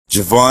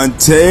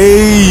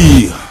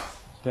Javante.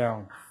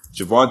 Down.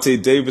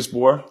 Javante Davis,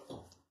 boy.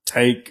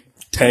 Tank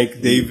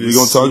Davis. We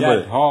gonna talk about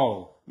it.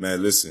 Tall.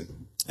 Man,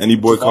 listen. Any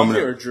boy coming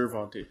or up.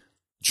 Gervonta?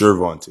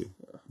 Gervonta.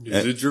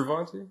 Is it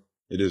Gervonta?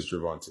 It is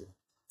Gervonta.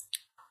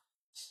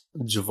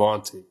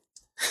 Javante.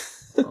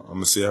 I'm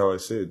gonna say how I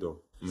say it though.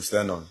 I'm gonna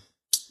stand on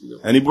it.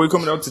 Any boy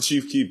coming out to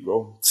Chief Keef,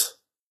 bro.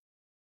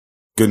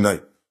 Good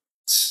night.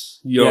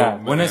 Yo, yeah,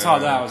 man. when I saw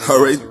that, I was like,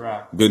 All that's right. a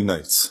wrap. Good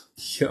night.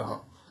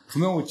 Yo.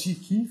 Come on with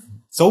Chief Keef?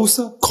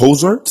 Sosa?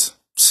 Cozart?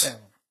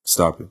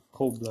 Stop it.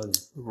 Cold-blooded.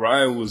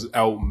 Ryan was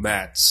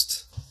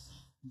outmatched.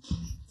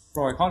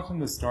 Bro, I caught from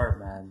the start,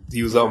 man.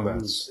 He was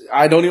outmatched.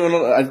 I don't even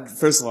know.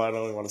 First of all, I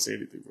don't even want to say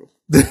anything, bro.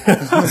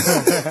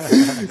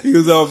 He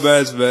was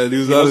outmatched, man. He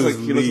was out of his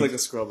He looks league. like a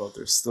scrub out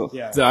there still.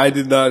 Yeah. I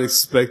did not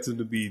expect him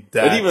to be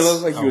that. It even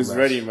looks like he was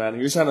outmatched. ready, man.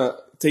 He was trying to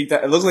take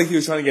that. It looks like he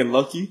was trying to get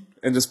lucky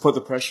and just put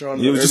the pressure on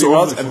He was the just early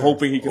rounds over- and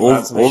hoping he could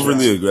land some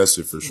Overly shots.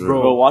 aggressive for sure.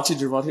 Bro, watching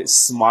Gervonta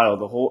smile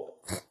the whole.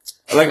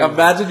 Like,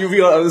 imagine you be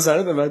on the other side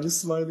of the man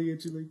just smiling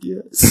at you, like,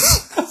 yeah.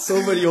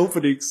 So many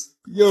openings.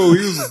 Yo, he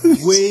was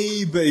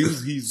way better.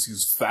 He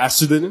was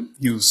faster than him.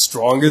 He was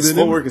stronger His than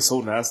him. footwork is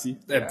so nasty.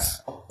 And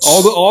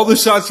all the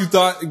shots you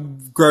thought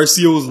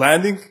Garcia was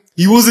landing,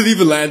 he wasn't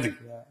even landing.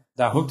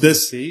 That hook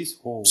This- to the face?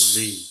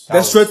 Holy.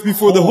 That stretch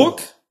before the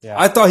hook, Yeah.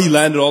 I thought he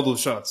landed all those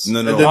shots. No.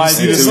 And then I you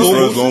see did the it slow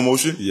motion. slow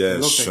motion? Yeah,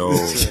 looked show.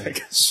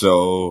 like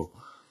So.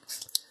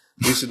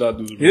 They should not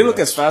do the He didn't look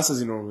as fast as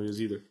he normally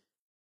is either.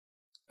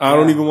 I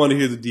don't even want to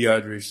hear the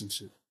dehydration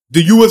shit.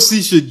 The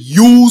UFC should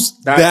use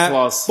That that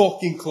clause.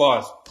 fucking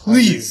clause.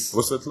 Please.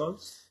 What's that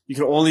clause? You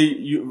can only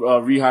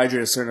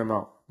rehydrate a certain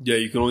amount. Yeah,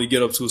 you can only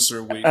get up to a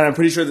certain weight. And I'm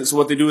pretty sure that, so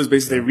what they do is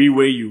basically they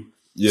reweigh you.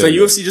 Yeah, So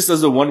yeah. UFC just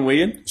does the one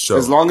weigh in. Sure.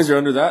 As long as you're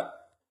under that,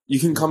 you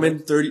can come in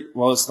 30.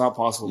 Well, it's not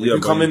possible. Yeah, You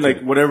can but come you in like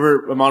can-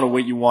 whatever amount of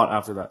weight you want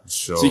after that.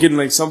 Sure. So you can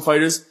like some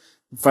fighters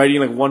fighting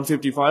like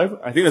 155.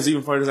 I think there's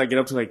even fighters that get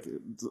up to like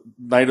the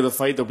night of the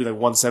fight, they'll be like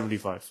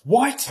 175.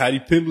 What? Paddy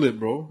Pimblett,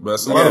 bro. But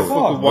that's a That lot of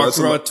motherfucker walks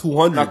around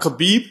 200. Now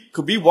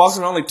Khabib walks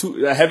around like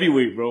a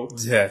heavyweight, bro.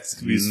 Yeah,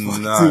 it's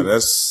Nah,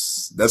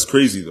 that's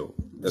crazy though.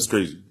 That's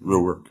crazy.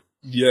 Real work.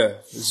 yeah,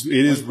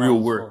 it is real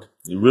work.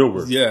 Real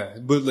work. Yeah,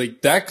 but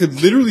like that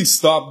could literally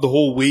stop the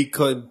whole weight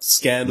cut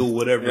scandal,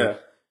 whatever. Yeah.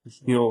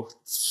 You know,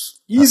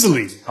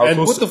 easily. How And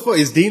close what the fuck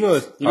is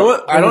Dana? You know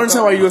what? I don't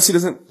understand why UFC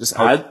doesn't just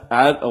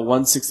add a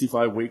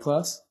 165 weight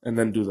class and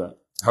then do that.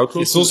 How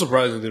close? It's so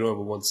surprising they don't have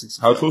a 160.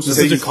 How close It's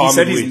is such a it?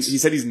 common weight. He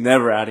said he's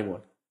never adding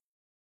one.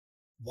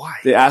 Why?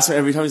 They ask him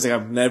every time. He's like,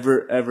 I've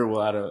never ever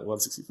will add a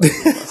 165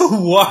 weight class.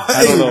 Why,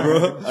 I don't know,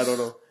 bro? I don't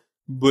know.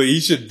 But he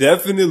should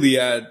definitely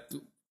add.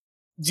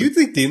 Do you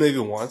think Dana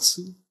even wants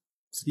to?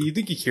 Do you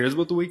think he cares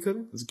about the weight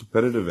cutting? It's a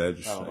competitive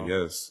edge, I don't I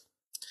know. guess.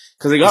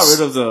 Because they got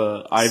rid of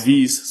the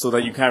IVs so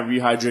that you can't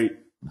rehydrate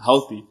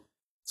healthy.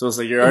 So it's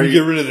like you're If you already get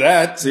rid of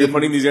that, so you're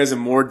putting these guys in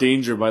more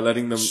danger by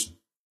letting them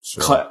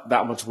Sure. cut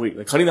that much weight.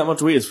 Like cutting that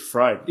much weight is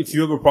fried. if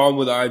you have a problem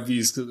with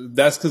IVs,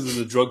 that's because of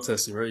the drug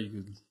testing, right? You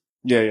could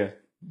Yeah.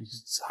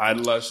 just hide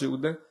a lot of shit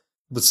with that.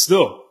 But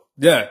still,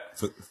 yeah,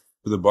 For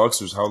the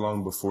boxers, how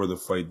long before the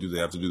fight do they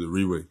have to do the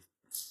reweigh?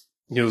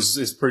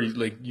 it's pretty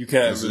like you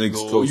can't It's really like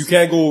go, close. you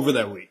can't go over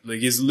that weight.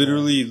 Like it's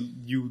literally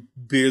you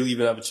barely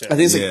even have a chance. I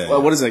think it's like Yeah.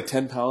 what is it, like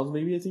 10 pounds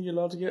maybe I think you're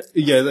allowed to get?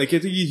 Yeah, like I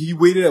think he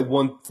weighted at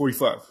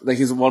 145. Like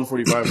he's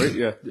 145, right?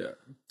 Yeah. Yeah.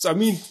 So, I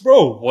mean,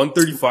 bro,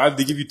 135,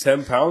 they give you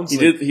 10 pounds.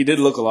 He did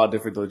look a lot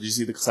different though. Did you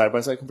see the side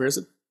by side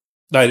comparison?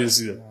 No, I didn't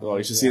see that. Oh,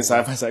 you should see a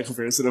side by side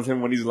comparison of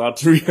him when he's allowed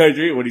to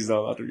rehydrate and when he's not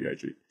allowed to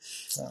rehydrate.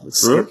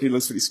 Really? He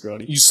looks pretty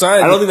scrawny. You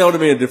signed. I don't think that would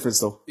have made a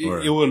difference though.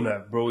 it wouldn't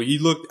have, bro. He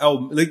looked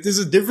out. Like, there's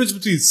a difference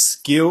between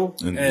skill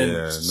and,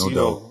 Yeah, no you doubt.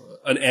 know,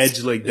 an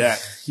edge like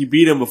that. He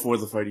beat him before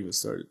the fight even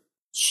started.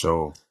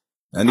 So,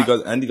 Andy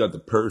got the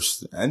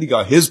purse. Andy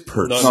got his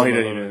purse. No, he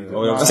didn't.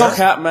 Oh, yeah. That's not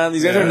cap, man.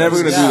 These guys are never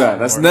gonna do that.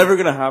 That's never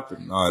gonna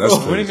happen. Nah, that's It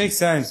wouldn't crazy. make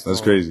sense.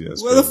 That's bro. crazy.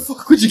 That's Why the crazy.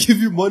 fuck would you give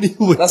your money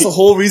away? That's the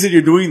whole reason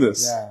you're doing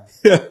this. Yeah.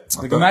 Yeah.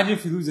 Like imagine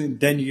if you lose it and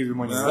then you give your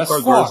money. Man, I That's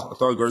thought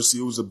fucked.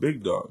 Garcia was a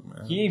big dog,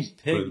 man. He ain't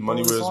Put pig. his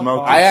money bro. where It's his all mouth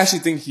fucked. I actually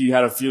think he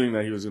had a feeling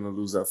that he was gonna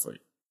lose that fight.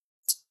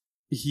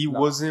 He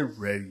wasn't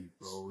ready,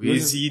 bro.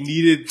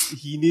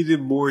 He needed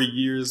more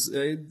years.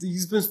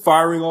 He's been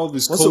firing all of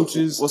his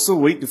coaches. What's the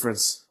weight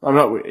difference? I'm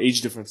not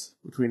age difference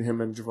between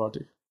him and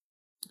Gervonta.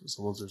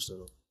 Someone's their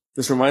setup.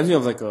 This reminds me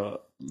of like a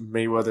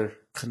Mayweather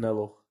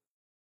Canelo.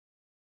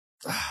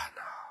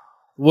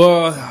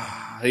 Well,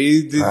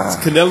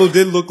 Canelo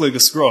did look like a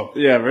scrub.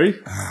 Yeah, right?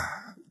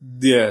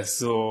 Yeah,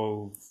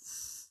 so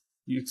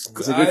It's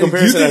a good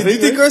comparison, I you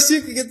think, think right?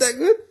 Garcia could get that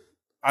good?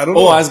 I don't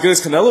Oh, know. as good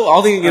as Canelo? I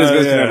don't think he can get as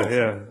good as Canelo.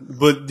 Yeah.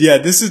 But yeah,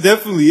 this is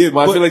definitely it.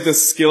 But I feel like the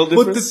skill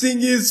difference. But the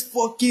thing is,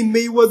 fucking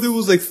Mayweather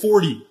was like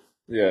 40.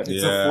 yeah, It's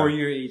Yeah. a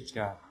 4-year age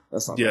gap.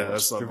 that's not. Yeah, bad.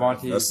 that's not bad.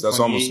 Gervonta That's is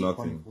almost 28,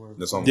 nothing. 24.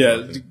 That's almost Yeah,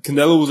 nothing.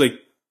 Canelo was like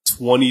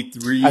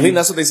 23. I think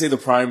that's what they say the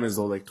prime is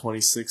though, like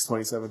 26,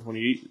 27,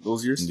 28,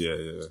 those years. Yeah,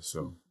 yeah.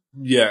 So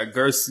Yeah,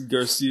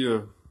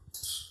 Garcia,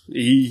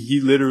 he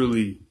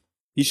literally,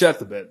 he shot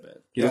the bed, man.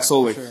 He looks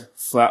so like sure.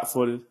 flat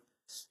footed.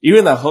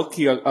 Even that hook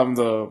he got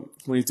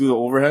when he threw the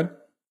overhead,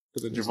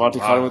 because Javante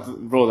caught him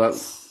with bro. That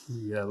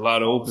Yeah, a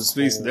lot of open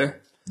space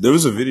there. There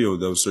was a video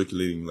that was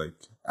circulating like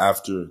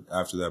after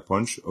that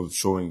punch of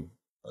showing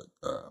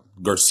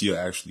Garcia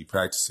actually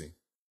practicing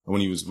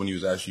when he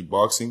was actually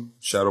boxing,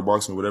 shadow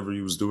boxing, whatever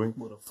he was doing.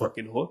 What a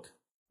fucking hook.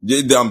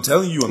 Yeah, I'm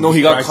telling you. no,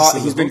 he got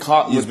caught. He's been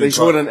caught. They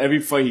show it in every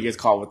fight. He gets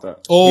caught with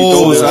that.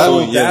 Oh,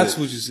 yeah, that's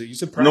what you said. You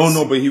said No,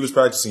 practicing. but he was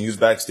practicing. He was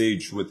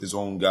backstage with his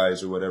own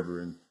guys or whatever,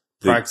 and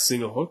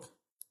Practicing a hook?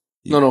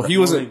 No, he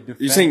wasn't. Like,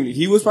 You're saying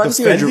he was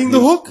practicing Defending the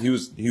hook? He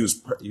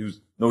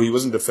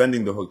wasn't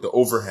defending the hook, the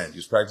overhand. He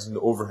was practicing the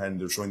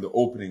overhand. They're showing the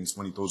openings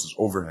when he throws his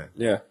overhand.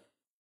 Yeah.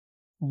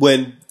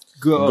 When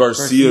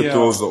Garcia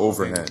throws the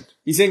overhand.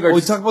 He's saying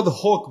we talking about the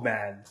hook,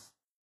 man.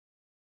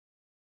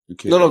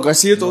 Okay. No,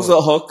 Garcia throws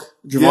the hook.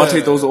 Javante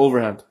Yeah. throws the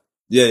overhand.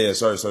 Yeah,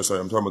 sorry. I'm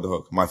talking about the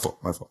hook. My fault.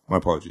 My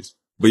apologies.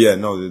 But yeah,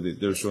 no,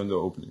 they're showing the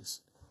openings.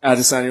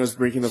 Adesanya was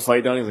breaking the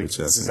fight down. He's like, Which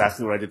 "This is happened.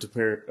 exactly what I did to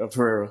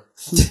Pereira."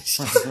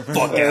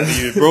 Fuck out of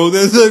here, bro.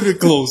 That's not even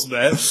close,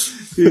 man.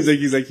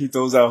 He's like, he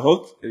throws that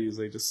hook, and he's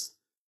like, just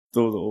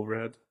throw the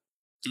overhead.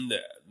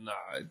 Nah,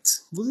 it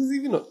wasn't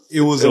even. It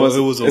was.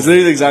 It's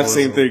literally the exact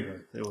same thing.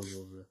 It was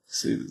over.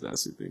 See, the exact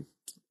same thing.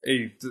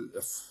 Hey,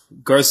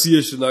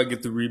 Garcia should not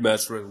get the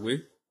rematch right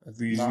away. I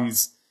think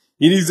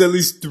he needs at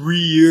least 3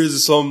 years or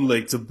something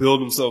like to build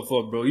himself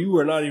up, bro. You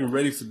were not even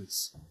ready for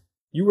this.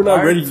 You were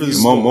not ready for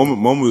this.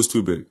 Moment was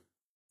too big.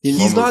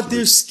 He's not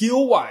there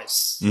skill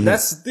wise. Mhm.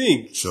 That's the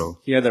thing. So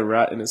He had a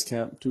rat in his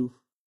camp too.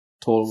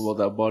 Told him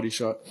about that body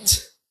shot.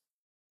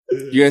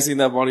 You guys seen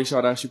that body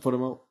shot actually put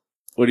him out?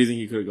 What do you think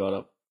he could have got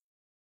up?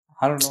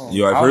 I don't know.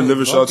 Yo, I've heard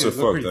liver shots are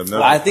fucked. I've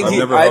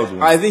never held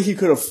one. I think he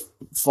could have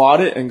fought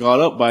it and got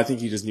up, but I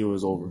think he just knew it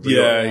was over.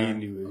 Yeah, he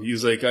knew it. He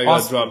was like, I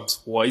got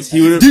dropped twice.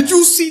 Did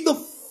you see the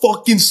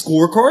fucking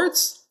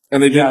scorecards?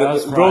 And they did, Yeah,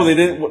 that's bro. right. They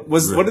didn't.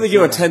 What did they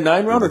give? A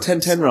 10-9 round or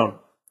 10-10 round?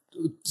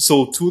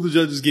 So 2 of the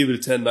judges gave it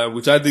a 10-9,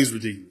 which I think is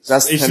ridiculous.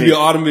 That's it should 10-8. be an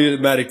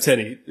automatic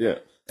 10-8. Yeah,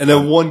 And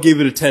then 1 gave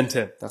it a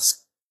 10-10. that's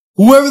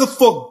Whoever the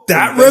fuck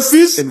that ref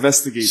is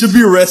investigate. should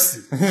be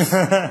arrested.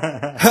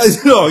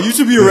 No, you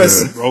should be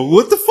arrested, bro.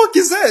 What the fuck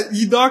is that?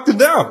 He knocked him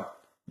down.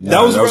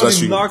 That was the round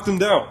he knocked him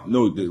down.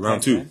 No,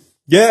 round 2.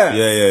 Yeah.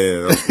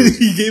 Yeah. That was-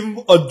 He gave him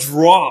a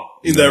draw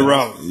in that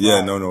round.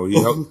 Yeah, no. He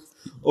held,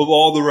 Of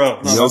all the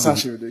rounds. that's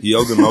actually ridiculous. he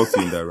held him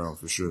healthy in that round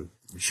for sure.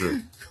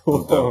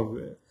 Oh,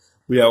 man.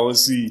 Yeah, I want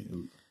to see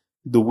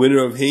the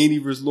winner of Haney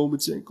versus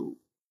Lomachenko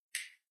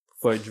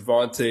fight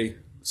Javante.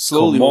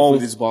 Slowly, Come on. hopefully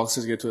these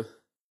boxers get to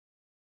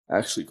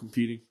actually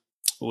competing.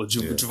 Well,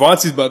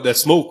 Javante's about that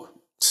smoke.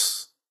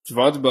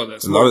 Javante's about that A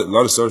smoke.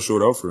 lot of stars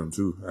showed out for him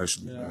too.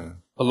 Actually, yeah.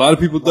 A lot of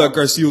people thought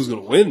Garcia was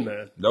going to win,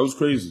 man. That was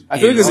crazy. I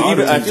feel like it was To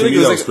even. I feel like me,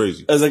 it that was was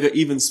crazy. It was like an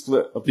even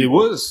split. Of It people.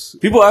 was.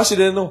 People actually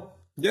didn't know.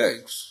 Yeah.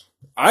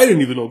 I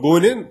didn't even know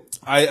going in.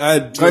 I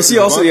had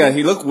Garcia also, Javante. yeah,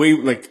 he looked way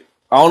like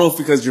I don't know if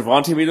because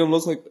Javante made him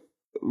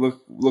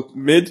look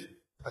mid,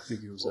 I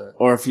think he was that.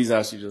 or if he's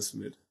actually just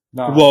mid.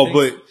 No,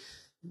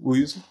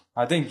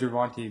 I think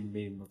Gervonta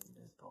made him look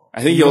good, bro.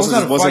 I think he knows also how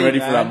just to wasn't fight, ready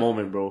for man. that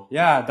moment, bro.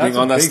 Yeah, that's Being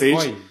on a that big stage.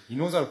 fight. He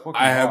knows how to fucking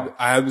I box.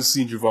 haven't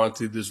seen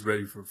Javante this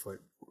ready for a fight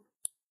before.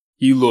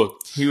 He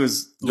looked He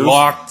was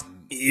locked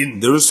in.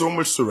 There was so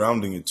much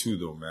surrounding it too,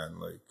 though, man.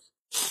 Like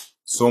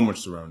so much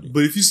surrounding.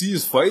 But if you see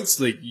his fights,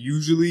 like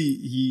usually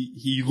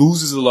he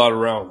loses a lot of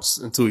rounds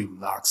until he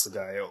knocks the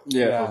guy out.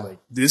 Yeah. But like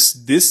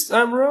this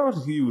time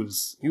around, he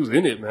was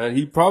in it, man.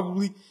 He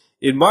probably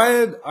in my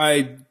head,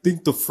 I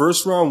think the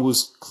first round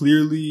was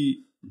clearly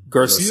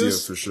Garcia's.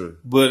 Garcia for sure.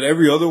 But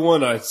every other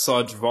one, I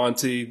saw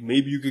Javante.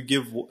 Maybe you could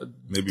give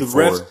Maybe the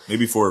 4, refs.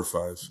 maybe 4 or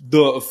 5.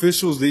 The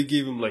officials, they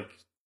gave him like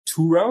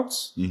 2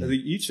 rounds, Mhm. I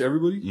think each,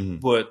 everybody. Mhm.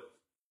 But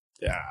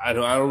yeah, I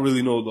don't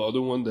really know the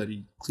other one that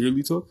he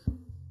clearly took.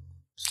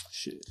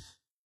 Shit.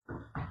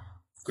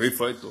 Great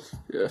fight though.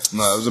 yeah.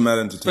 No, it was a mad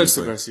entertaining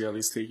Especially fight. Garcia at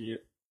least taking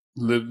it.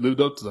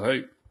 Lived up to the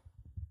hype.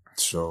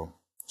 So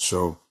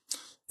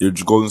your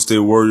Golden State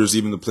Warriors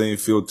even the playing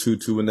field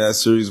 2-2 in that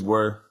series.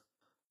 Where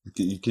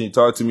can you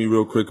talk to me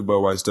real quick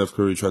about why Steph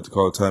Curry tried to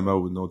call a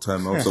timeout with no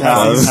timeouts?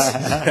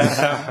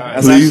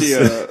 That's Please.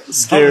 actually a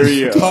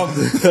scary. That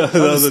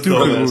was a stupid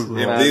dumbass move,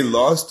 If move. they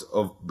lost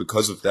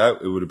because of that,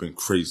 it would have been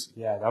crazy,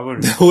 Yeah, that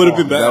would That would have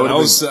been bad. That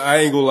would've I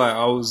ain't gonna lie.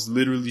 I was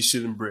literally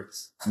shitting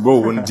bricks. bro.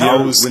 When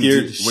De'Aaron, was when,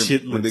 scared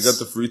De- when they shitless. got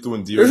the free throw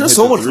and De'Aaron There's just hit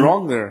so the much three,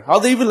 wrong there.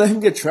 How'd they even let him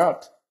get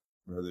trapped?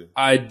 brother,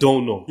 I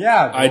don't know.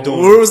 Yeah, I bro.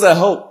 don't. Where was that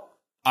help?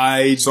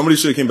 somebody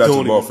should have came back to the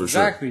Don't ball even- for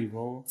sure. Exactly,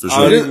 bro. For I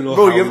sure. don't even know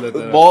Bro, how you we have let the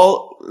that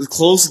ball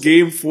close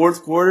game,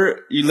 4th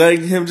quarter. You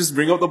letting him just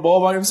bring up the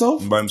ball by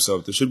himself? By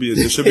himself. There should be a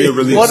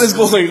relief. What is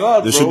going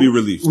on, There bro? should be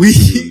relief.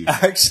 We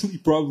actually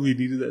probably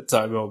needed that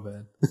timeout,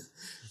 man.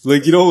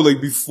 Like,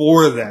 like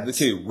before that.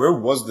 Okay, where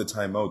was the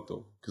timeout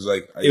though? Because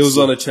like It was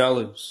on a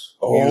challenge.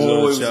 Oh, He it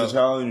on was a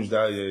challenge.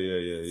 That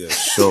yeah.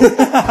 So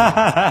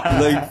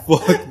Like,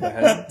 fuck,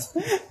 man.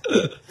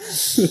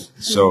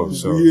 so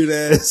Weird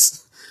ass.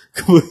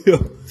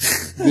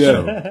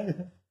 Yeah.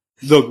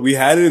 Look, we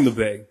had it in the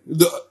bag.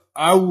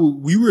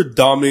 We were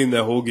dominating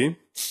that whole game.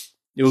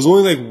 It was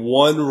only like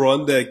one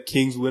run that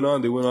Kings went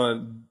on. They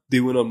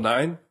went up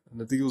 9.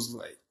 And I think it was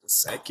like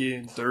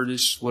second,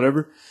 third-ish,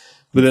 whatever.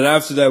 But then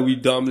after that, we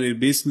dominated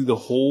basically the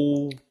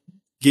whole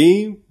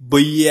game.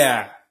 But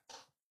yeah,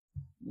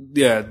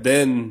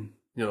 then,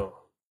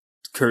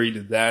 Curry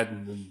did that,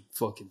 and then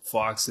fucking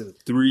Fox hit a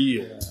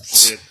 3, and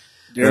shit.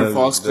 Darren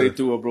Fox played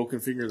through a broken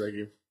finger that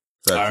game.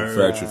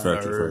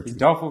 Fracture. He's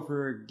doubtful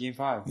for Game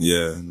 5.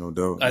 Yeah, no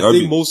doubt. I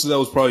think most of that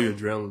was probably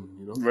adrenaline,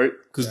 Right?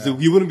 Because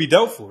he wouldn't be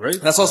doubtful, right?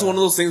 That's also one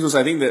of those things, which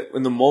I think that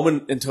in the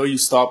moment until you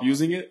stop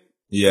using it,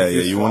 Yeah,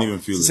 you won't even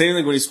feel it's it. the same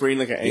like when you sprain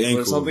like an ankle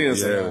or something.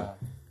 It's yeah. like,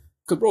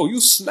 Because, bro,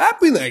 you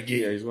snapping that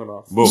game. yeah, he's going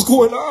off. Bro, What's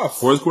going off?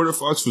 Fourth quarter,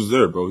 Fox was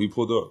there, bro. He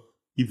pulled up.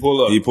 He pulled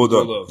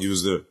up. He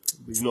was there.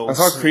 I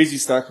saw a crazy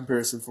stat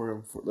comparison for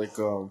him,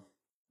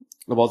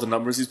 about the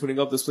numbers he's putting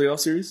up this playoff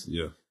series.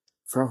 Yeah. I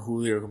forgot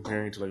who they were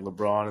comparing to, like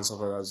LeBron and stuff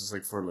like that. It's just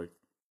like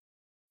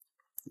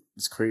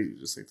it's crazy,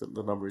 just like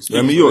the numbers.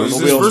 I mean,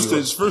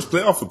 his first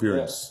playoff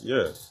appearance.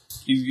 Yeah.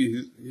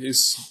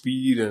 His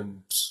speed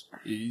and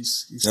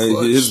he's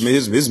Yeah,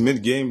 his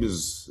mid game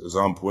is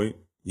on point.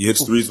 He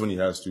hits threes when he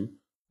has to,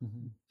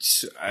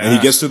 and he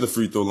gets to the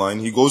free throw line.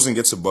 He goes and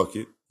gets a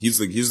bucket. He's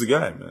the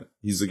guy, man.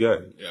 He's the guy.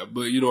 Yeah,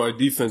 but our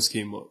defense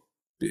came up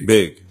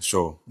Big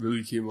show.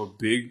 really came up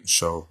big.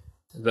 Show.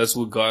 And that's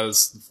what got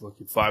us the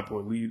fucking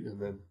 5-point lead. And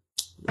then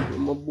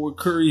my boy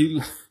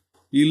Curry,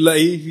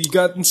 he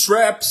got them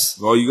straps.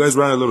 Well, you guys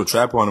ran a little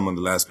trap on him on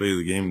the last play of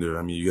the game there.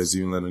 I mean, you guys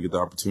even let him get the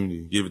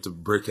opportunity. Gave it to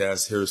brick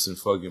ass Harrison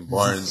fucking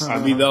Barnes. I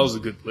mean, that was a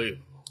good play.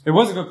 It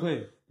was a good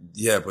play.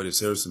 Yeah, but it's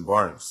Harrison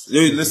Barnes.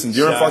 Hey, listen,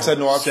 De'Aaron Fox had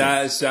no option.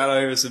 Shout out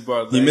Harrison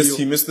Barnes.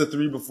 He missed the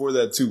 3 before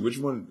that too. Which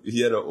one?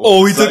 He had a.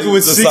 He took it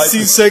with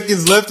 16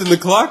 seconds left in the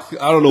clock?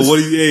 I don't know. What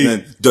do you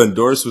Man,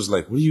 Doris was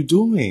like, "What are you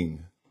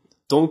doing?"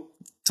 Don't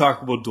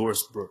talk about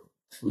Doris, bro.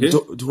 Okay?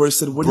 Doris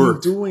said, "What are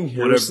you doing,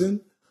 Harrison?"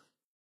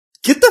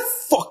 Get the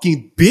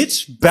fucking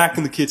bitch back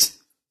in the kitchen.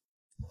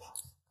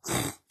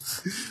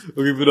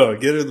 Okay, but no,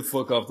 get her the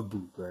fuck off the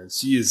booth, man.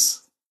 She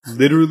is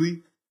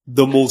literally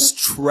the most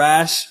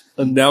trash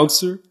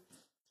announcer.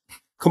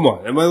 Come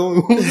on, am I the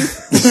only one? Am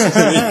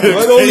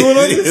I the only one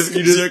on this?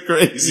 You're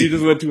crazy. You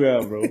just went too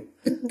out, bro.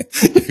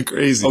 You're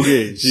crazy.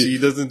 Okay, she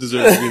doesn't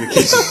deserve to be in the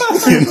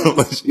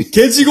kitchen.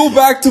 Can't she go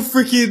back to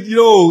freaking,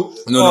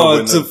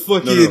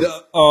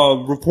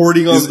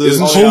 reporting on the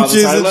isn't she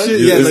coaches on the and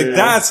shit? sideline? Yeah,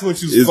 that's when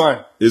she was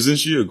fine. Isn't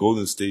she a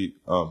Golden State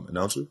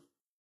announcer?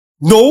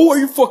 No, are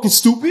you fucking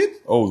stupid?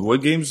 Oh,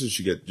 what games did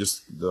she get?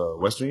 Just the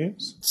Western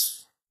games?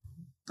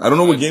 I don't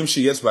know what game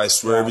she gets, but I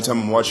swear every time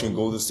I'm watching a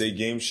Golden State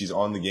game, she's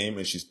on the game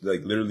and she's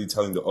like literally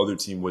telling the other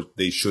team what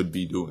they should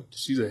be doing.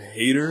 She's a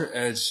hater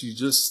and she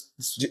just...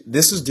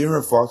 This is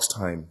De'Aaron Fox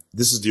time.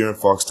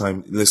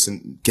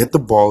 Listen, get the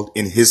ball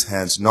in his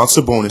hands, not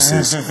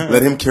Sabonis's.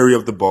 Let him carry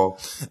up the ball.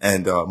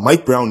 And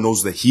Mike Brown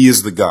knows that he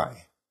is the guy.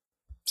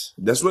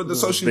 That's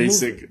how she's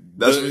basic. moving.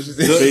 That's what she's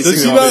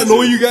Does she not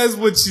annoy you guys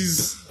when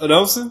she's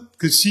announcing?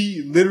 Because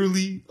she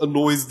literally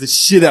annoys the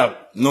shit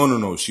out.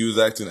 No. She was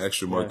acting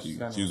extra marky.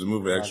 She was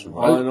moving extra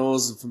marky. All I know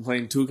is from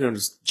playing 2K, I'm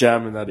just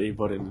jamming that A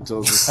button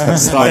until it's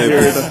stop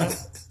here.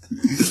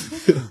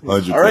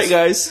 100%. All right,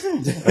 guys.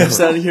 I'm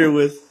standing here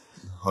with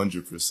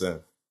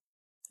 100%.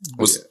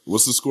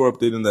 What's the score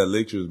update in that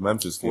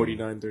Lakers-Memphis game?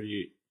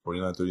 49-38.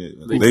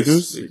 49-38.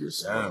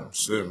 Lakers? Damn,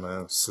 shit,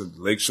 man. So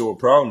the Lake show a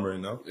problem right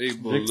now. Hey,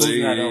 They're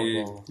closing that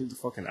out, bro. I think the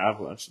fucking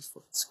Avalanche is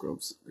fucking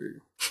scrubs.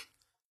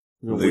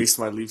 I'm gonna waste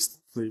my Leafs to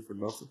play for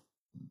nothing.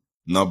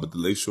 No, but the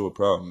Lake show a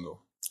problem, though.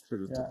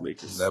 Should've took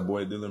Lakers. That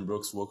boy Dylan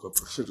Brooks woke up.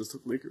 Should've just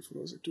took Lakers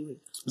when I was like doing.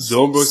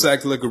 Dylan Brooks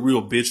acting like a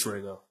real bitch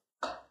right now.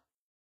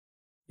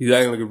 He's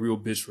acting like a real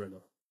bitch right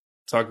now.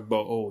 Talking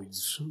about,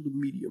 the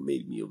media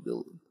made me a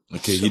villain.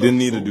 Okay, he didn't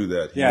need to do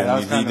that. He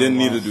didn't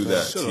need to do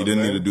that. He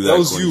didn't need to do that. That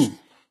was you.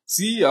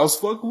 See, I was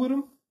fucking with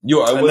him. Yo,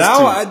 I was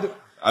too.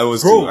 I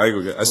was Bro,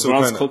 too. I still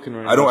LeBron's kind cooking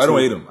right of. I don't now,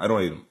 hate him. I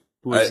don't hate him.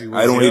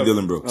 I don't hate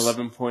Dylan Brooks.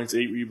 11 points,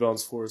 8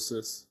 rebounds, 4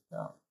 assists.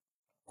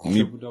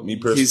 Me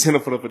personally, He's gonna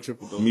put up a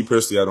triple double. me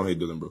personally, I don't hate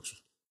Dylan Brooks.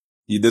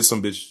 He did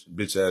some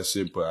bitch ass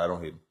shit, but I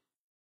don't hate him.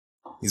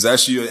 He's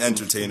actually an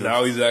entertainer.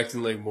 Now he's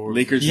acting like more.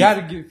 Lakers. He had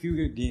a few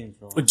good games,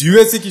 bro. Do you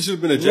guys think he should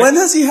have been ejected? When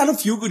has he had a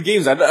few good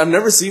games? I've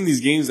never seen these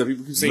games that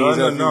people keep saying. he's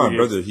had a few good games.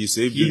 brother. He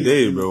saved your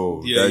day,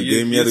 bro. Yeah, That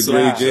game, he had a so-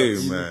 great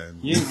game, man.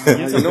 You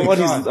know what?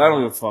 I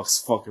don't give a fuck.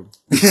 Fuck him.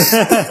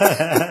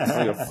 I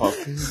don't give a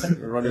fuck.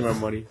 They're running my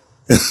money.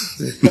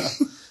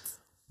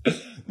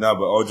 Nah,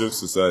 but all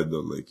jokes aside, though,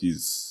 like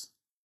he's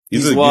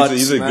He's a what,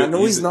 he's a man? good.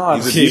 No, he's not.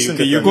 He's a Okay, decent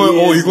you're defender.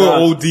 going. You're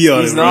going OD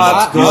on He's him.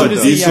 not How good.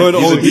 does he He's have- going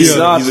OD he's on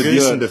not him. He's a good.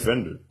 decent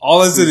defender.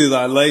 All I said is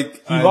I He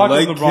like locked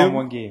up LeBron him.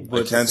 one game.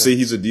 I can't say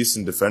he's a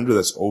decent defender.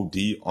 That's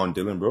OD on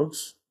Dylan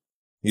Brooks.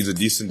 He's a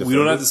decent defender.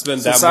 We don't have to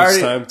spend that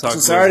Saturday, much time talking.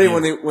 Saturday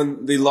about his game.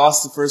 when they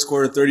lost the first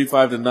quarter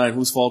 35-9,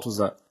 whose fault was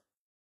that?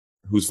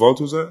 Whose fault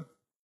was that?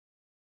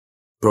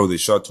 Bro, they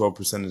shot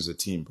 12% as a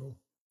team, bro.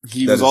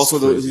 He That was is also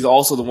crazy. he's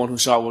also the one who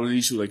shot. What did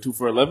he shoot? Like 2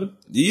 for 11?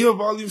 You're a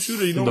volume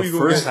shooter. You know what the you're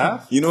going to first get.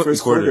 half? You know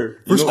First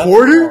quarter. You First know,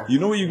 quarter? You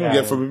know what you're going to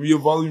get from him. You're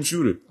a volume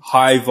shooter.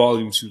 High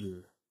volume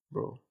shooter,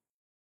 bro.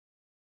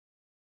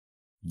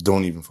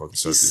 Don't even fucking He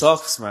start this.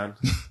 sucks, man.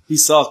 He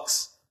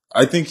sucks.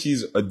 I think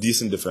he's a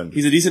decent defender.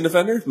 He's a decent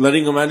defender.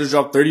 Letting a man just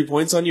drop 30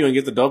 points on you and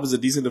get the dub is a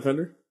decent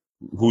defender.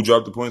 Who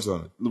dropped the points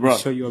on it?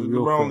 LeBron. Show you a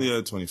real LeBron quick. only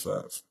had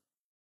 25.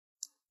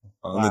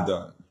 On Wow. the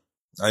dot.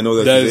 I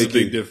know That is a AK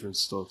big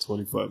difference, though.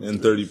 25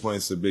 and 30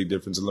 points is a big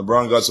difference. And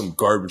LeBron got some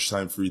garbage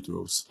time free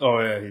throws. Oh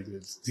yeah, he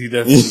did. He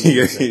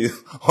definitely. did.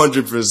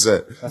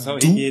 100%. That's how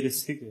he get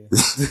his ticket.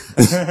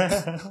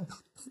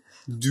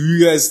 Do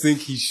you guys think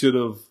he should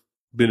have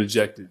been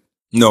ejected?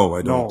 No,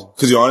 I don't. No.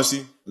 Because you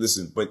honestly,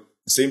 listen, but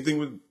same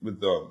thing with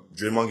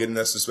Draymond getting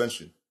that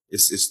suspension.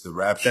 It's the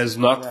rap That shit. is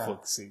not Yeah. the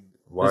fucking same.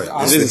 Why? It's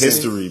It's the insane.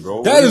 history,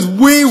 bro. That is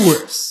way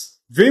worse.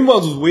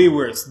 Draymond's was way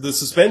worse. The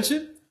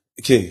suspension.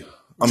 Okay.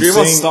 I'm Draymond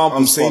saying, stomped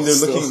I'm his saying fuck they're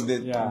still. looking.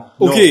 That, Yeah.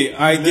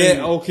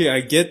 No.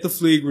 I get the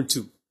flagrant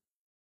 2.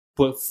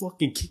 But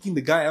fucking kicking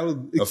the guy out of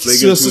A so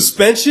flagrant 2.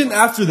 suspension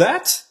after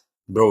that?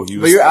 Bro, he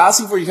was. But you're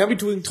asking for, you can't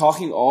be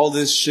talking all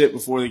this shit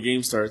before the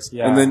game starts.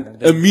 Yeah. And then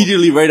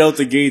immediately right out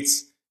the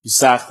gates, you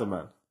sack the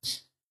man.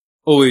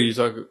 Oh wait, you're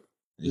talking.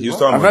 He was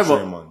talking I'm about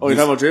talking Draymond. about, oh, you're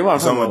talking about Draymond? I'm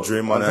He's talking about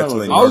Draymond I'm acting talking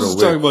like I was Nardo just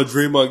Wick. talking about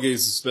Draymond getting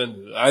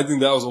suspended. I think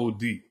that was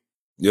OD.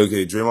 Yeah,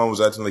 okay, Draymond was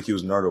acting like he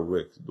was Nardo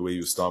Wick, the way he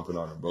was stomping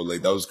on him, bro.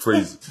 Like, that was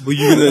crazy. But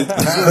you're gonna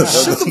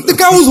the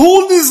guy was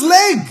holding his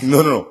leg.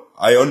 No.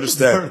 I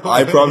understand.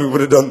 I probably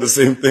would have done the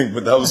same thing,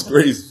 but that was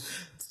crazy.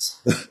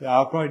 Yeah,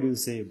 I'll probably do the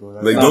same, bro.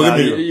 Like, don't get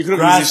me you, wrong. you could have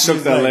Grass easily shook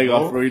is that like, leg bro.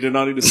 off, bro. You did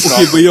not need to stop.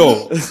 Okay, but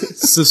yo,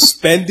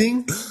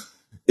 suspending.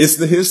 It's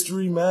the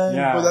history, man.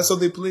 Yeah. Bro, that's how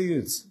they play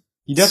it.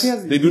 He definitely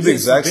has. They do the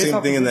exact based same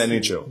off thing in of the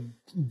history. NHL.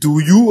 Do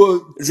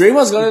you?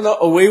 Draymond's gotten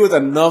away with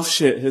enough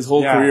shit his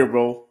whole Yeah. career,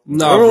 bro.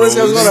 Nah, Remember when bro. this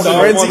guy was going to Stop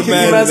frenzy on kicking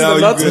man mans in now, the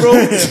you nuts, good. bro?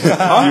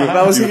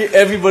 That was kicking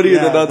everybody in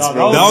the Yeah, nuts, that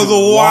bro. That was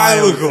a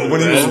while ago.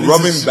 When he was man.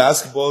 rubbing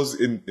basketballs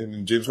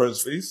in James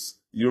Harden's face.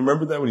 You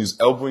remember that when he was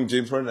elbowing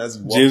James Harden as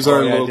he walked James by?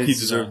 Harden yeah, I low did key see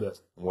deserved that.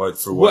 that. What?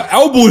 For What what?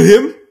 elbowed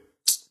him?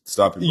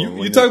 Stop it, bro. You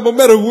When talking about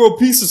Meta World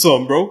Peace or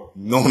something, bro?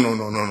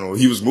 No.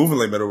 He was moving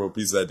like Metal World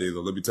Peace that day,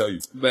 though. Let me tell you.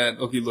 Man,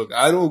 okay, look,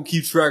 I don't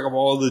keep track of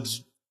all the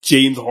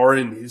James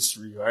Harden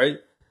history, right?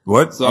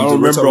 What? So I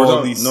don't remember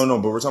all these. No,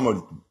 but we're talking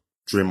about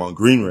Draymond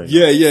Green right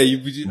now. Yeah. I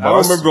don't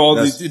Boss, remember all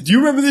that's- these. Do you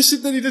remember this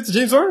shit that he did to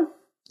James Harden?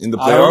 In the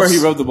I remember playoffs.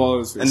 he rubbed the ball in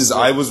his face. And his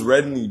eye was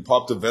red and he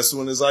popped a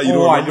vessel in his eye. You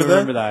Oh, don't I remember do that?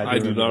 remember that. I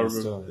do not that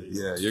remember still.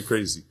 Yeah, you're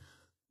crazy.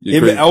 You're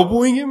Him crazy.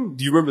 elbowing him?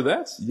 Do you remember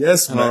that?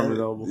 Yes, I don't man. remember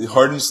the elbow.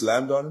 Harden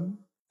slammed on him.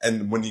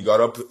 And when he got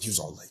up, he was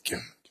all like,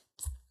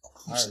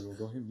 Alright, bro,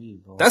 go hit me,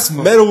 bro. That's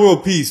Meta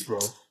World Peace, bro.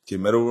 okay,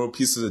 Metal World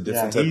Peace is a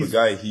different Yeah, type of he's-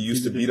 guy. He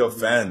used he's to a beat up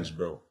fans,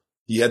 bro.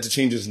 He had to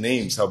change his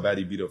names how bad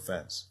he beat up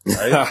fans.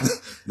 Right?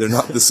 They're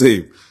not the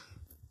same.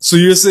 So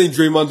you're saying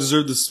Draymond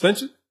deserved the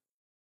suspension?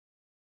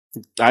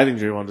 I think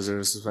Draymond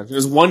deserves a suspension.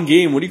 There's one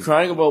game. What are you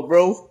crying about,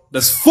 bro?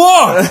 That's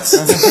fucked!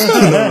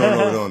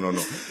 No.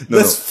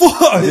 That's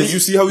fucked! Did you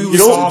see how he was?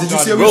 You know, did you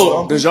see how he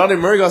bro, was? DeJounte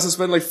Murray got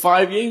suspended like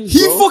 5 games,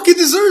 He bro. fucking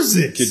deserves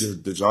it! Kid,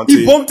 DeJounte.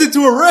 He bumped into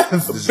a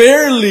ref!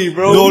 Barely,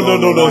 bro.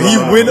 No. He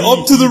went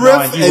up to the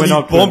ref he and went he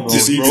up to him, bumped bro. it,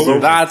 See, bro. bro.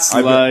 That's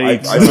I've been-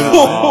 like... I've been-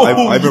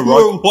 I've been You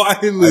rock- are wild,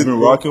 I've been bro.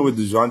 rocking with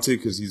DeJounte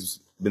because he's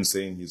been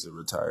saying he's a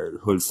retired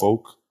hood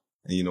folk.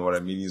 And you know what I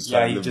mean? He's Yeah,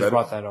 trying to he live just better.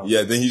 brought that up.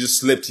 Yeah, then he just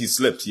slipped. He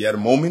slipped. He had a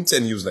moment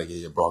and he was like,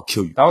 yeah, bro, I'll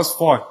kill you. That was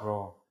fucked,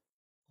 bro.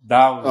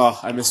 That was. Oh,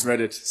 I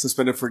misread it.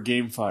 Suspended for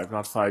game 5,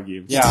 not 5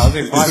 games. Yeah, I was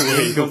like,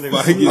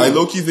 fuck, I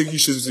low-key think he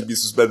should be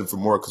suspended for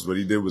more because what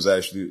he did was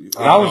actually...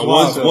 That was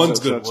wild. One's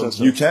good. One's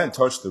good. You can't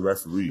touch the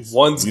referees.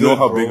 One's You know good,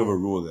 how bro. big of a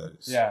rule that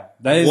is. Yeah,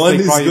 that is One like,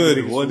 is probably the good.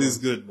 biggest One rule. is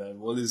good, man.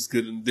 One is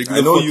good. And they're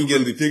I know fucking- you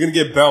get- They're gonna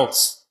get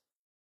bounced.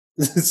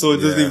 So it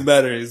doesn't Yeah. even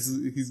matter.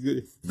 He's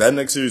good. That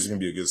next series is going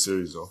to be a good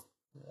series, though.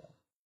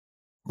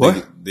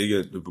 What? They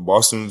get if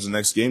Boston's the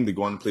next game, they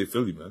go on to play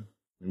Philly, man.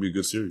 It'll be a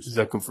good series. Is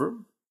that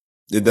confirmed?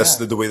 That's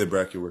the way the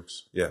bracket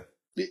works. Yeah.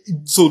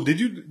 So did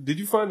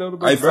you find out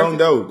about I the bracket?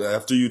 found out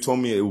after you told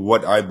me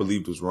what I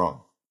believed was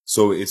wrong.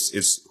 So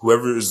it's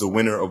whoever is the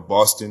winner of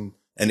Boston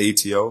and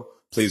ATL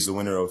plays the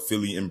winner of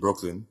Philly and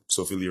Brooklyn.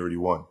 So Philly already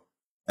won.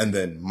 And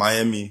then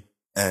Miami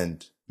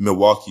and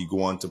Milwaukee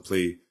go on to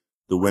play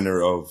the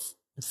winner of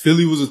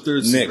Philly was a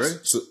third seed, Knicks.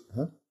 right? So,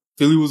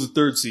 Philly was a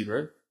third seed,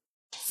 right?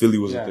 Philly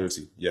was Yeah. a third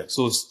seed. Yeah.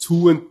 So it's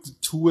 2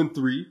 and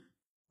 3,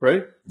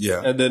 right?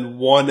 Yeah. And then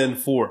 1 and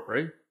 4,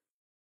 right?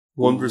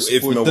 1 versus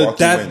If 4.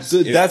 Milwaukee wins.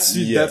 That's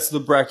Yeah. the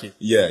bracket.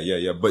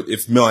 Yeah. But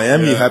if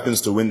Miami Yeah.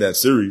 happens to win that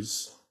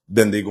series,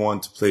 then they go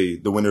on to play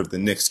the winner of the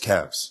Knicks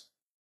Cavs.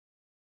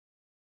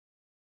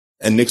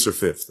 And Knicks are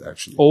fifth,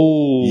 actually.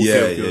 Oh,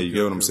 Yeah, you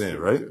get what I'm saying,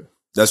 right? Okay.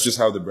 That's just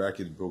how the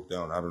bracket broke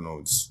down. I don't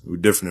know. We're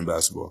different in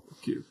basketball.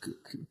 Okay.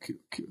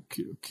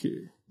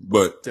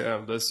 But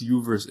Damn, that's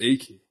you versus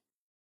AK.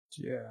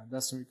 Yeah,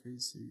 that's some crazy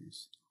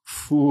series.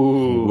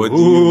 Ooh. what do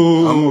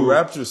you? I'm a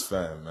Raptors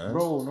fan, man.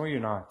 Bro, no, you're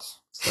not.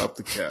 Stop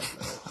the cap,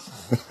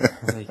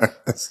 man.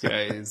 Like, This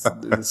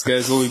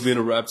guy's only been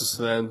a Raptors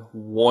fan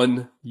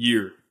 1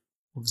 year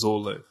of his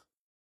whole life.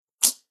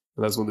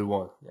 And that's when they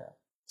won.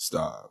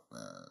 Stop,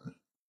 man.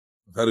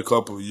 I've had a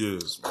couple of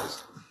years, man.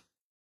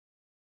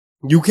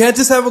 You can't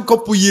just have a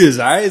couple years,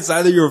 alright? It's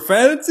either you're a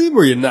fan of the team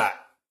or you're not.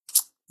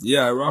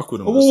 Yeah, I rock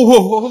with him.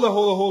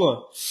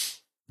 Hold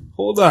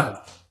on.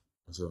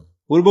 So,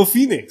 What about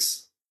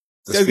Phoenix?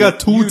 This that's guy's got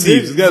two teams.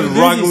 This guy's You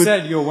rocking with.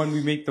 said, yo, when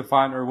we make the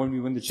final or when we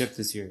win the chip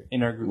this year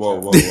in our group. whoa.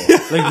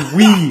 Like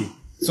we.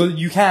 So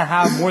you can't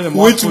have more than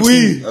one. Which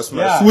we? That's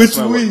Yeah. Which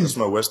we? That's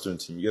my Western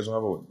team. You guys don't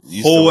have a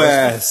East or Whole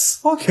West? ass.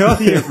 Fuck out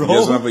here, bro. You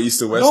guys don't have an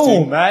East or West No,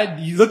 team?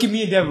 man. You look at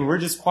me and Devin. We're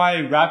just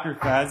quiet Raptor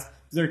fans.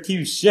 Their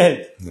team's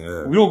shit.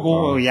 Yeah. We don't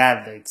go, oh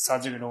yeah, like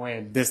Suns are gonna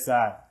win. This,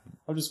 that.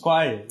 I'm just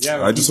quiet.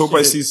 Yeah. I just hope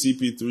I see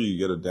CP3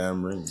 get a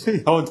damn ring.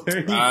 Oh, there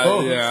you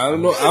go. Yeah, I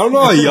don't know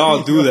how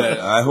y'all do that.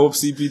 I hope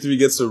CP3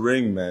 gets a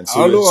ring, man. I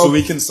don't know So how-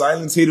 we can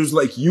silence haters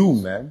like you,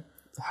 man.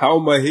 How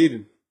am I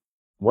hating?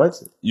 What?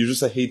 You're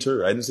just a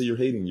hater. I didn't say you're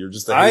hating. You're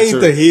just a I hater.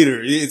 ain't the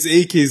hater. It's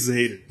AK's the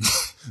hater.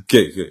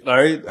 Okay. All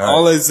right.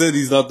 All I said,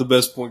 he's not the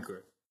best point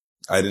guard.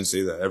 I didn't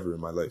say that ever in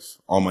my life.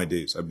 All my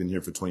days. I've been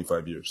here for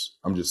 25 years.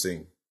 I'm just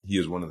saying he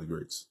is one of the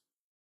greats.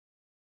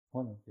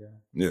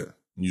 Yeah.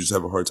 You just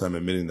have a hard time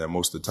admitting that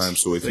most of the time.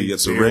 So if he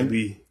gets a ring,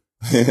 barely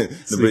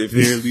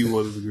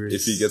one of the greats.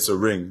 if he gets a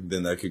ring,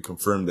 then I could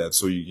confirm that.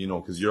 So you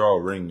know, because you're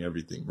all ring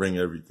everything.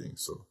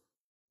 So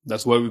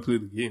That's why we play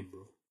the game,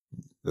 bro.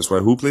 that's why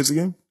who plays the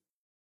game?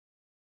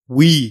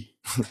 We.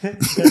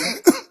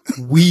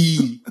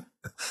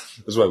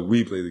 That's why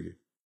we play the game.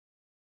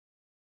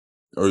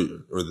 Or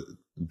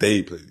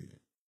they play the game.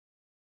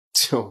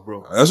 Yo,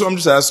 bro. That's what I'm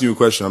just asking you a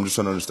question. I'm just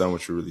trying to understand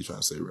what you're really trying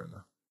to say right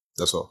now.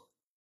 That's all.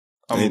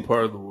 I'm a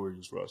part of the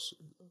Warriors roster.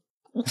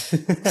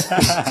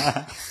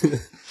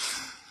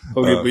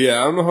 Okay, but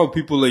yeah, I don't know how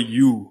people like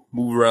you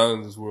move around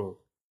in this world.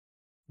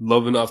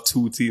 Loving off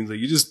two teams. Like,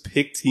 you just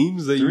pick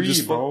teams that you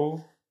just...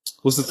 bro.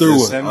 What's the third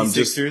one?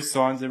 76ers,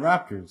 Suns, and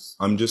Raptors.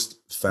 I'm just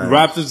fan.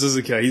 Raptors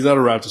doesn't count. He's not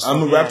a Raptors fan.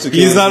 I'm a Raptor fan.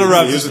 He's not a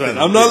Raptors fan.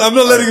 I'm not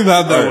letting him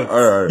have that one.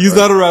 All right. He's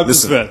not a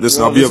Raptors fan.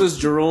 Listen, Well, I'll be this is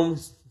Jerome.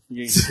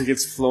 He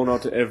gets flown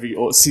out to every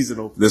season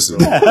opener. listen.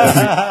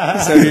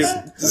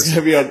 It's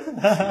gonna be a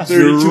 32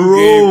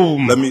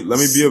 game. Jerome. Let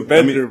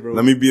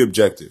me be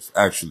objective.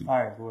 Actually,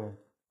 Alright, go ahead.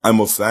 I'm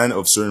a fan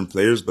of certain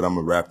players, but I'm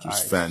a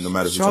Raptors fan no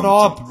matter who's Shut on the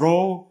up,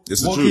 bro.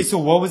 It's the Okay, truth. so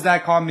what was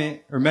that comment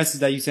or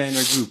message that you sent in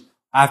our group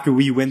after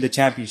we win the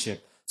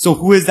championship? So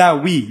who is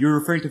that we? You're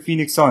referring to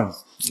Phoenix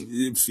Suns.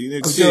 Phoenix,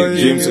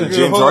 Okay, James yeah.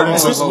 Harden, Hold on.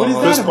 Chris What is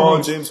that Paul,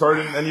 about? James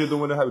Harden, any of them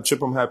want to have a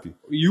chip, I'm happy.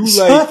 You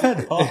Shut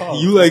like up.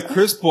 you like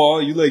Chris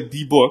Paul, you like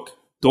D-Book.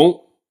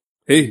 You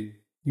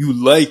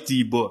like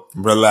D-Book.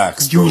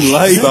 Relax. You bro.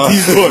 like Stop.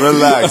 D-Book.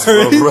 Relax, bro.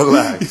 Alright?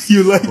 Relax.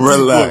 You like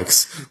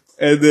Relax. D-Book.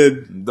 And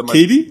then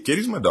KD?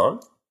 Katie's my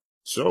dog.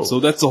 Sure. So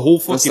that's the whole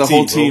fucking That's the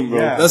whole team, team, bro.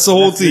 bro. Yeah, That's the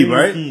whole team, the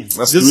right? team.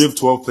 that's just- 3 of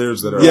 12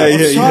 players that are Yeah,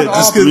 active. yeah. Shut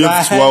Just up, 3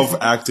 man. of 12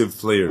 active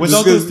players.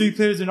 Without Just those 3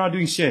 players, they're not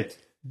doing shit.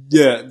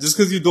 Yeah, just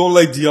because you don't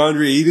like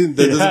DeAndre Ayton,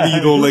 that doesn't mean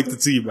you don't like the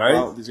team, right?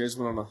 Wow, these guys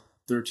went on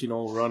a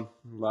 13-0 run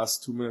in the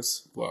last 2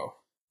 minutes. Wow.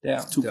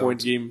 Yeah.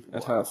 2-point game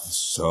at half.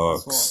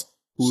 Sucks.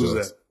 Who was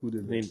Sucks. that? Who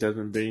did that? Named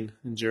Desmond Bain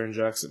and Jaren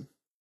Jackson.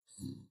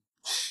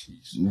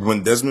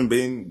 When Desmond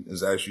Bain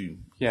is actually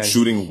Yeah,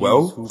 shooting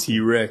well,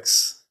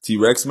 T-Rex.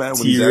 T-Rex, man,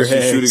 when he's actually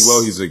T-Rex. shooting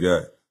well, he's a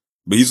guy.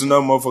 But he's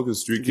another motherfucking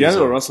streak.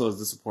 D'Angelo Russell is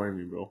disappointing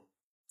me, bro.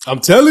 I'm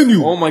telling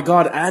you. Oh my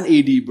god, and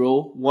AD,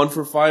 bro. 1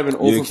 for 5 and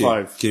 0 for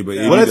 5. Okay, but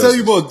What I AD tell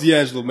you does- about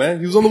D'Angelo, man?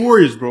 He was on the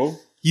Warriors, bro.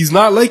 He's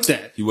not like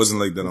that. He wasn't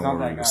like that on not that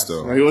Warriors, guy.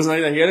 still. No, he wasn't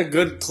like that. He had a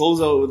good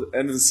closeout at the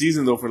end of the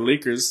season, though, for the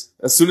Lakers.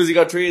 As soon as he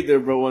got traded there,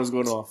 bro, one was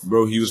going off.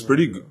 Bro, he was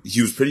pretty good.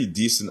 He was pretty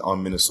decent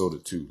on Minnesota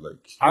too. Like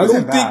I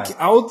wasn't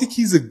don't think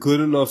he's a good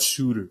enough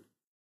shooter.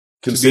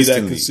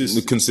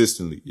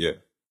 consistently, yeah.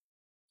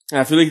 And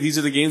I feel like these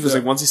are the games where it's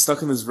like once he's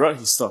stuck in his rut,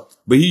 he's stuck.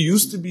 But he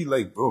used to be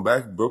like, bro,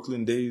 back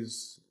Brooklyn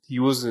days. He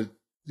wasn't.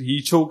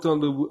 He choked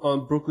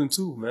on Brooklyn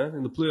too, man,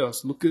 in the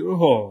playoffs. Look at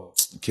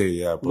Okay,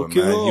 yeah, but look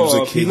man, at he was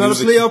a kid. He's not he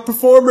was a playoff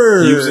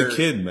performer. He was a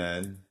kid,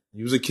 man.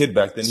 He was a kid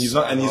back then. He's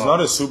not, and he's not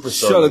a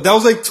superstar. Shut up. That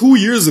was like 2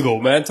 years ago,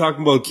 man.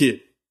 Talking about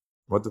kid.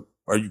 What the?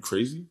 Are you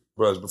crazy,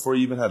 bro? It was before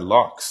he even had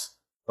locks.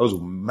 That was a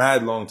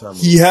mad long time ago.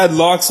 He had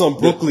locks on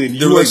Brooklyn. They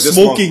You were were like this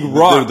smoking long.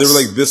 rocks. They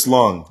were like this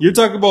long, You're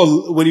talking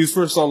about when he was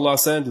first on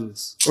Los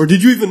Angeles, or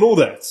did you even know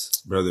that?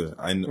 brother.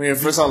 I know. When he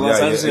first on Los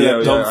Angeles, he had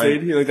that dumb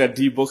fade. He had like that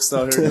D-Book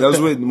style hair. That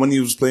was when he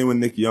was playing with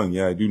Nick Young.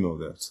 Yeah, I do know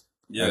that.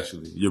 Yeah.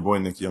 Actually, your boy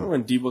Nick Young. Remember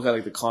when D-Book had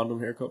like the condom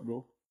haircut,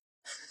 bro?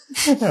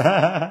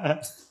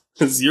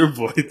 That's your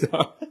boy,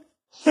 dog.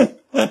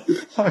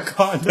 Oh,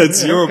 God,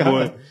 That's your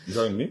boy. You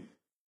talking to me?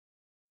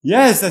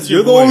 Yes, that's You're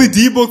your the boy. only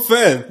D-Book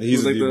fan.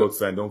 He's a like D-Book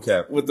fan. Don't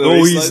cap. With the No,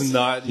 waist he's slides.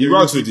 not. He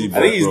rocks with D-Book.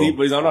 I think he's bro. neat,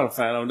 but I'm not a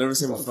fan. I'll never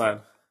say I'm a fan.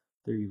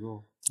 There you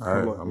go. All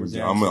right,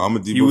 Yeah. I'm a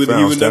He D-Book would, fan.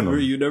 he I'll would stand never,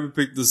 on it. you never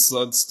pick the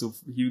Suns to,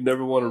 you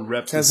never want to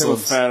rep the Can't say I'm a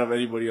Suns. fan of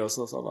anybody else.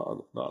 That's not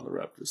on the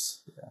Raptors.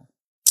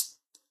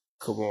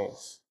 Come on.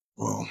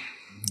 Well,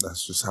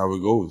 that's just how it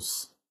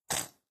goes.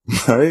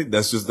 Right?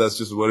 That's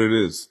just what it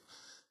is.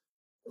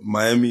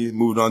 Miami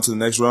moved on to the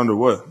next round or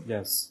what?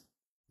 Yes.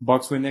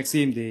 Bucks win next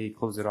game, they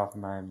close it off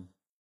in Miami.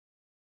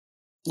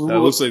 That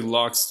looks like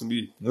locks to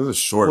me. Those are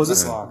short. Was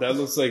this man. lock? That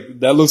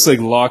looks like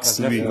locks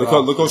to me. definitely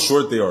Look how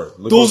short they are.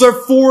 Those are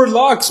 4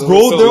 locks,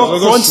 bro. They're all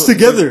look how crunched short-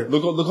 together.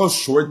 Look how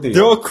short they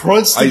They're are. all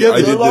crunched I together.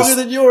 did They're longer this.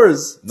 than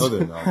yours. No,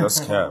 they're not. That's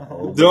cap.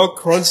 Bro. They're all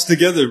crunched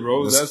together, bro.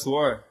 Listen. That's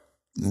why.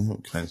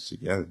 Kind of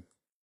together.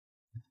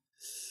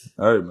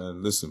 All right,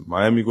 man. Listen,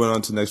 Miami going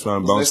on to next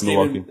round, Next bounce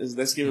Milwaukee. Is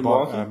next game in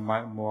Milwaukee?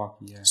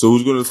 Milwaukee, yeah. So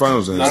who's going to the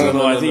finals then? I don't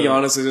know. I no, think no.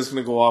 Giannis is just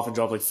gonna go off and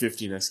drop like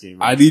 50 next game.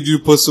 I need you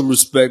to put some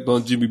respect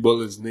on Jimmy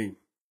Butler's name.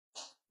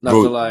 Not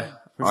Bro, gonna lie.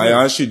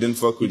 I actually didn't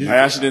fuck with you. I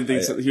actually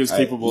didn't think he was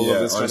capable yeah, of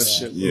this kind of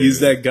honestly, shit. yeah. He's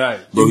that guy.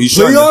 Bro, In he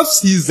shot-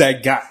 playoffs, he's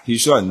that guy. He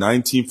shot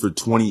 19 for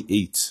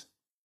 28.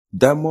 That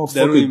That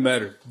don't even motherfucker.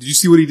 matter. Did you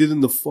see what he did in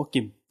the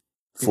fucking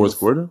Fourth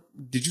quarter?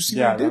 Did you see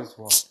Yeah, what he did? that's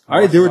what. All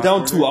right, they were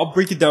down 2. I'll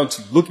break it down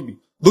to you. Look at me.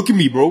 Look at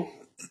me, bro.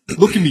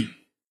 Look at me.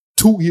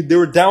 2. They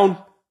were down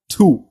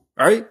 2. All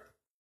right.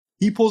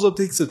 He pulls up,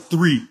 takes a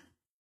 3.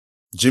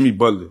 Jimmy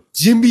Butler.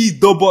 Jimmy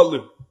the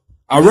Butler.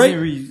 All He right.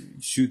 didn't really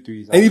shoot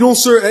threes. And he don't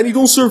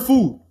serve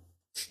food.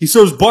 He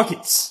serves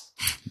buckets.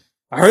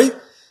 All right.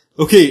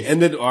 Okay.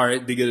 And then all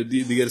right, they get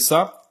a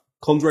stop.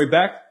 Comes right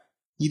back.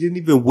 He didn't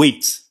even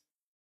wait.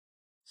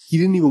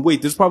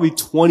 There's probably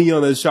 20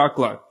 on that shot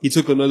clock. He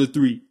took another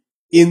 3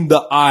 in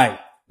the eye.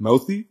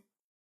 Mouthy?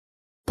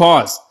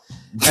 Pause.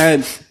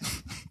 And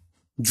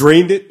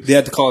drained it. They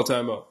had to call a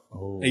timeout.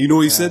 Oh. And you know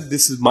what he said?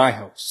 This is my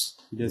house.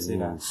 He did say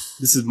that.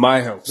 This is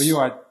my house. But you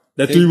know,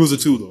 That 3 was a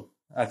 2 though.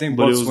 I think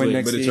But it Bucks was win late,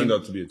 next But it game. turned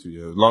out to be a 2,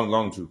 yeah.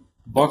 Long 2.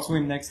 Bucks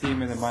win next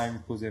game, and then Miami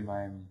pulls in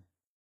Miami.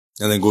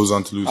 And then goes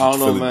on to lose. I to don't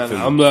know, Philly, man.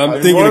 Philly. I'm The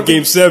thinking more of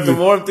game The 7.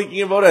 more I'm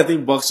thinking about it, I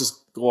think Bucks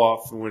just go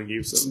off and win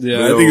game 7.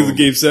 Yeah, I think it's a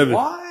game 7.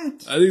 What? I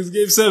think it's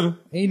game 7.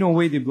 Ain't no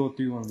way they blow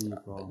 3-1 lead,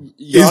 bro.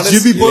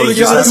 Is Jimmy Butler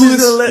Yo, gonna just- do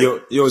this? gonna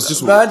let Yo, it's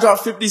just man drop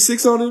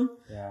 56 on him?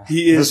 Yeah.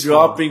 He is That's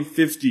dropping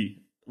 50.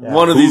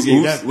 One of these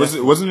games.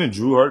 wasn't it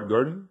Drew Hart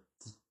guarding?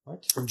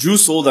 Drew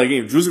sold that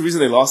game. Drew's the reason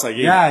they lost that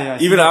game. Yeah.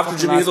 Even He after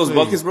fucking Jimmy hit last those play.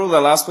 buckets, bro, that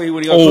last play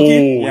when he got Oh, cookie.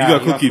 you Yeah,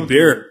 got he got Cookie Cookie.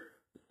 Bear.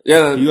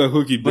 Yeah, You got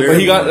Cookie Bear. but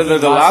he got Yeah.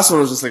 the last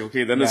one was just like,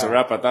 okay, then it's a Yeah.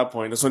 wrap at that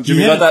point. That's when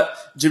Jimmy hit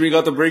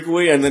got the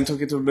breakaway and then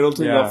took it to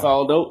Middleton, Yeah. got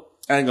fouled out,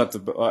 and got the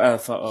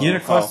He hit a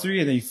foul. clutch 3,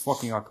 and then he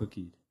fucking got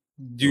cookied.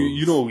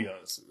 You know we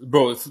honest.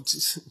 Bro,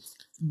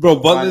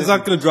 Butler's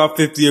not gonna drop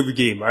 50 every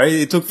game, alright?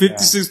 It took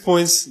 56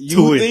 points to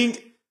You win.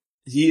 think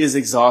he is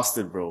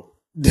exhausted, bro?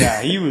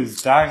 Yeah, he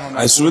was dying on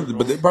that. I swear, court,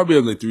 but they probably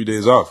have like 3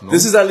 days off. No?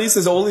 This is at least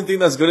his only thing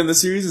that's good in the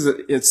series is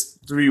that it's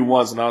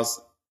 3-1. So now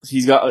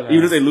he's got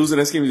even if they lose the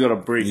next game, he's got a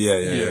break.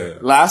 yeah.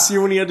 Last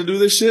year when he had to do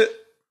this shit,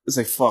 it's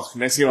like fuck.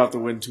 Next game I have to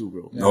win too,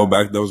 bro. No,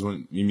 that was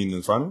when, you mean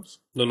the finals?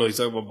 No, he's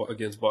talking about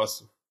against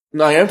Boston.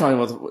 No, I am talking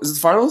about is it the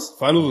finals?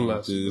 Finals and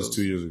last. It was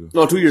 2 years ago.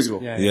 No, 2 years ago.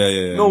 Yeah.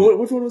 Yeah. No,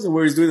 which one was it?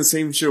 Where he's doing the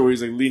same shit, where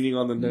he's like leaning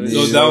on the net.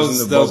 No, that was in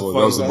the the bubble.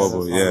 That was the finals.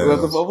 bubble. That's Yeah, Was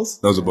that the bubbles?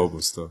 that was a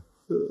bubble stuff.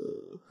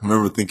 I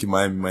remember thinking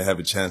Miami might have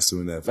a chance to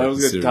win that. That was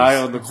fucking gonna series. die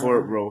on the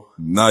court, bro.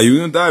 Nah, you're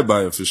gonna die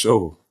by it for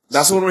sure.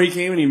 That's the one where he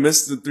came and he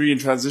missed the 3 in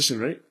transition,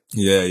 right?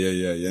 Yeah.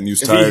 And he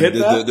was If he tired. hit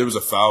that- There was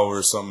a foul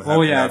or something.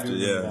 Oh, happened yeah, I after. do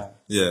remember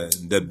Yeah,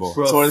 dead ball.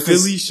 Bro, So it's-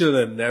 Philly should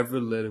have never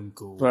let him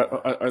go. But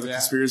are the Yeah.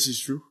 conspiracies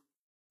true?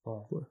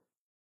 What?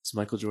 It's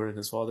Michael Jordan,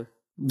 his father.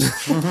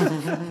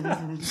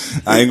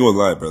 I ain't gonna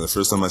lie, bro. The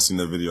first time I seen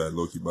that video, I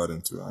low-key bought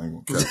into it. I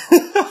ain't gonna care.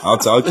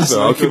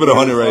 I'll keep it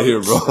 100 right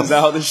here, bro. Is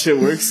that how this shit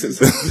works?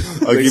 It's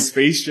like keep-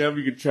 Space Jam,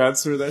 you can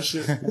transfer that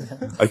shit.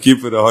 I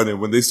keep it 100.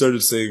 When they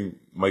started saying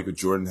Michael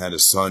Jordan had a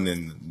son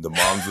and the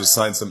moms would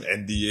sign some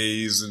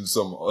NDAs and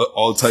some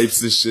all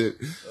types of shit,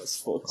 That's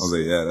fucked. I was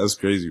like, yeah, that's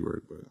crazy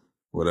work, but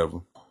whatever.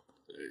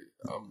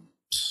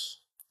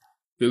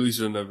 Philly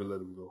should have never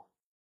let him go.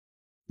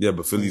 Yeah,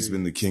 but Philly's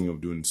been the king of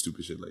doing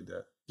stupid shit like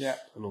that. Yeah.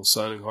 I know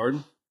signing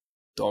Harden,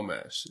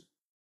 dumbass shit.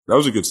 That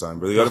was a good sign,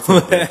 bro. They got it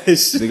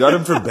for, they got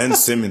him for Ben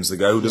Simmons, the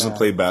guy who doesn't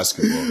play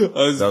basketball.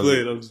 I'm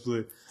That just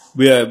playing.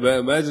 But yeah, man,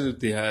 imagine if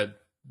they had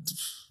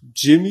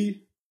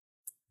Jimmy.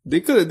 They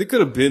could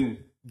have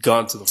been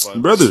gone to the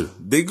finals. Brother,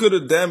 they could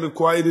have, damn, if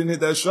Kawhi didn't hit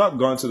that shot,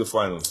 gone to the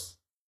finals.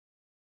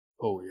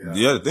 Oh yeah.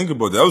 Yeah, think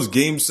about it. That was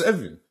game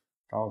 7.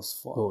 That was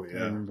fucked. Oh, yeah.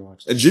 I remember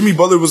watching And Jimmy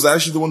Butler was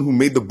actually the one who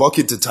made the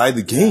bucket to tie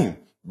the game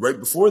right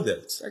before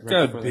that. That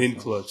guy been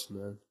clutch,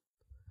 man.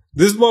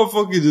 This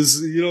motherfucker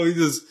just,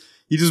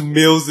 he just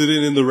mails it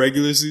in the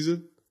regular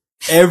season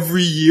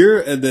every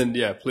year, and then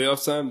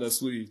playoff time.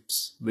 That's when he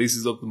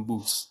laces up them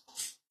boots.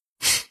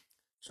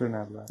 Shouldn't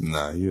have left.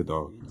 Nah, he a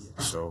dog.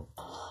 So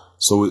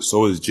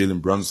is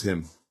Jalen Brun's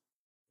him.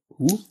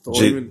 Who? Don't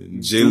J- even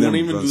Jalen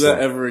do Brunson. that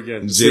ever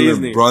again. Say his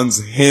Jalen name.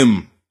 Brun's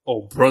him.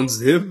 Oh, Brun's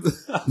him.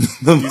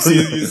 you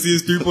see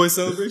his 3-point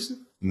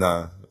celebration?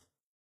 Nah.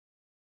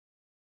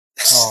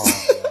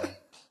 Oh, man.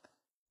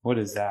 What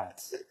is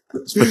that?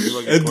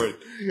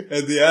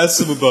 And they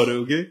asked him about it.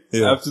 Okay,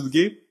 Yeah. after the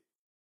game,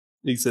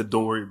 he said,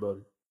 "Don't worry about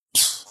it."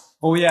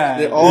 Oh, yeah.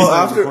 They all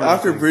Yeah.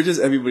 after Bridges,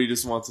 everybody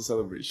just wants a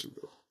celebration,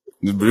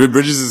 bro.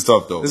 Bridges is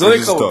tough though. There's only a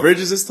Bridges is couple. tough.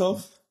 Bridges is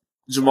tough.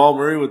 Jamal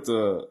Murray with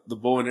the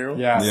bow and arrow.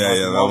 Yeah. Yeah,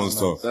 that one's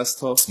tough. That's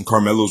tough. And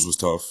Carmelo's was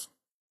tough.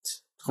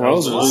 That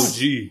was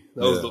OG.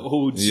 That was the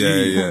OG.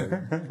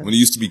 Yeah. When he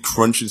used to be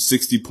crunching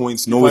 60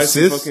 points, no Fucking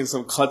assists.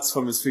 some cuts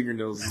from his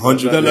fingernails.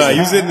 100. No, he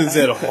was hitting his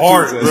head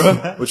hard,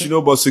 bro. What you know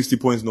about 60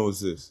 points, no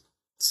assists?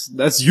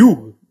 That's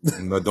you.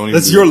 No, don't even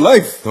That's do your that.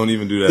 life. Don't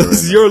even do that right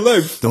That's now. your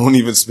life. Don't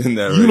even spin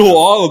that right You know now.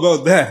 all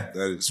about that.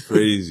 That is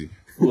crazy.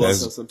 Who else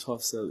That's has some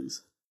tough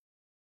sellies?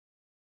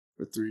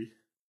 For 3.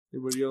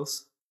 Anybody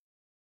else?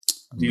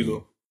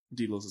 D'Lo.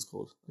 D'Lo's is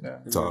cold. Yeah.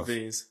 In Tough. the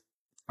veins.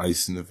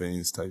 ice in the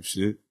veins type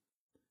shit.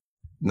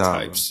 Nah,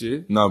 Type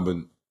shit. Nah, but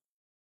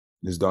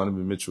is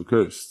Donovan Mitchell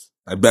cursed?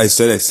 I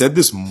said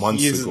this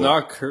months He is ago.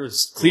 not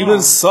cursed.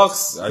 Cleveland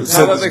sucks. I It's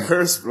said not that this- they're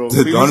cursed, bro.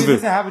 The Cleveland- Donovan- He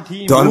doesn't have a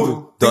team. Donovan-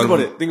 bro. Think about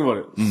it. Think about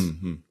it.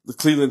 Mm-hmm. The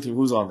Cleveland team,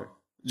 who's on there?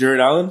 Jared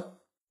Allen?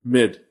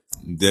 Mid.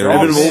 There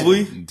Evan is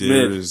Mobley?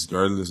 Darius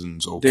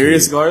Garland's okay.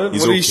 Darius Garland?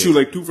 He's What did he okay. shoot?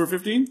 Like 2 for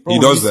 15? Bro, He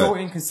does he's that. so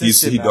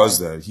inconsistent, He man. does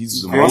that.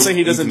 He's the I'm not most saying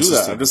he doesn't do that.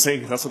 inconsistent. I'm just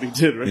saying that's what he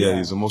did, right? Yeah,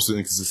 he's the most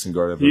inconsistent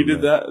guard I've He ever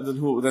did met. that, then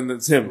who? Then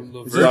it's him.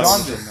 It's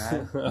Verts.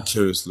 Donovan, man.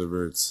 Curious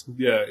Leverts.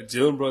 Yeah,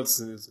 Jalen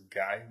Brunson is a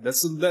guy.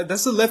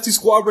 That's a lefty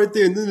squad right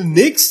there. And then the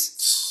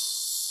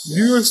Knicks,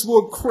 New York's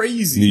going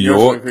crazy. New You're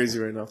going York, crazy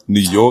right now.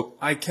 New York.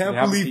 I can't They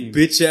have a believe team.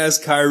 bitch ass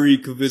Kyrie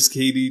convinced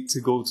KD to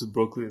go to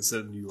Brooklyn instead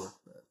of New York.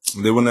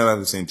 They wouldn't have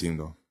the same team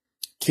though.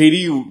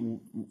 KD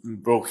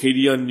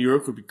on New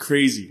York would be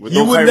crazy. With He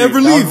no would Kyrie.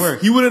 never That would leave.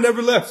 work. He would have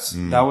never left.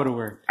 That would have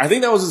worked. I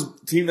think that was his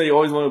team that he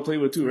always wanted to play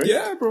with too, right?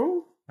 Yeah,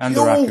 bro. And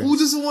Yo, the Raptors. who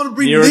doesn't want to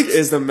bring New York Knicks?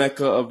 is the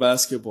mecca of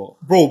basketball.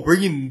 Bro,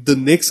 bringing the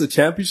Knicks a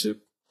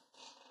championship?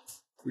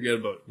 Forget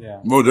about it. Yeah.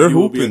 Bro, they're You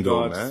will be hooping a though,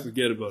 god. man.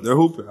 Forget about They're it.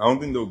 hooping. I don't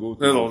think they'll go.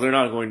 No, they're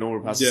not going nowhere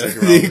past Yeah, the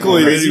second they round.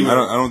 going Crazy. anywhere.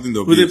 I don't think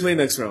they'll. Who beat they play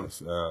next round?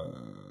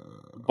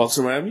 Bucks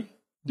or Miami?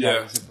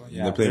 Yeah.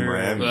 They play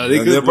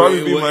Miami. They'll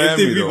probably be Miami. If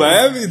they beat though.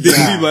 Miami, they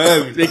can beat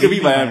Miami. They could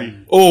beat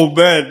Miami. Oh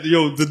man,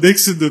 yo, the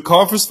Knicks in the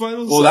conference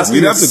finals? Well, that's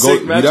We'd gonna have be to go- sick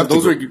we'd matchup. have to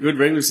Those go- were good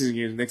regular season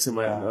games. Knicks and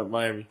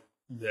Miami.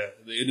 yeah,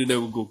 the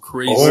internet would go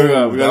crazy. Oh, we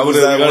gotta that go was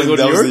to- that we gotta one. go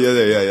to That was New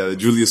the, yeah.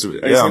 Julius.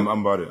 Yeah, I'm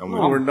about it. I'm with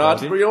No, it. we're not.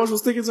 Bro, you know how much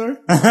those tickets are?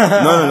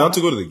 No, not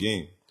to go to the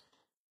game.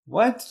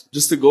 What?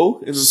 Just to go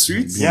in the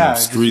streets? Being Yeah, in the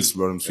streets,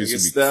 bro. Them streets get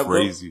would be stabbed,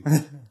 bro. crazy.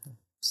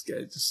 This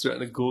guy just trying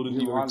to go to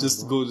New York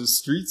just to go to the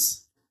streets.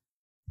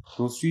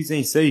 Those streets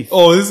ain't safe.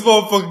 Oh, this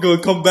motherfucker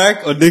gonna come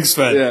back a Knicks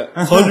fan. Yeah.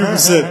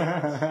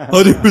 100%.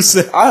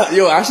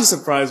 100%. Actually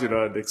surprised you're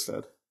not a Knicks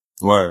fan.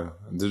 Why?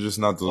 They're just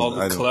not those. All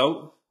I the don't-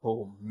 clout.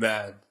 Oh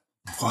man.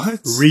 What?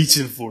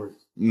 Reaching for it.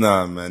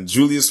 Nah, man.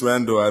 Julius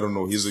Randle, I don't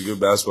know. He's a good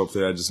basketball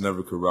player. I just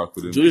never could rock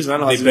with him. Julius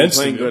Randle They has been benched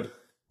playing him, good.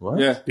 What?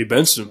 Yeah. They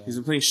benched him. He's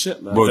been playing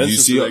shit, man. Bro, do you Benched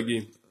him see for that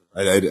game.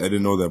 I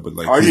didn't know that, but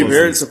like RJ he was-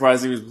 Barrett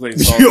surprisingly was playing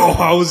solid. Yo,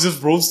 I was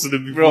just roasting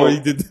him before Bro. he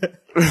did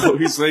that. Bro,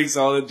 he's playing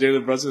solid.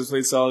 Jalen Brunson is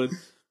playing solid.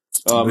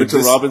 But Mitchell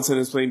this- Robinson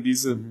is playing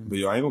decent. But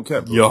yo, I ain't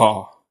gonna cap,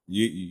 bro.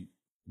 Yo.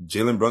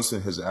 Jalen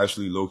Brunson has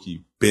actually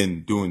low-key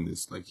been doing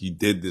this. Like he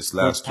did this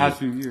last year. Past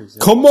few years.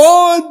 Yeah. Come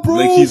on, bro.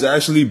 Like he's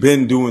actually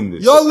been doing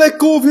this. Y'all let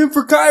go of him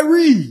for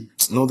Kyrie.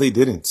 No, they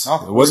didn't.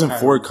 Not It for wasn't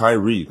Kyrie. for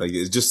Kyrie. Like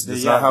it's just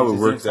it's not how it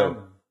worked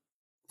out.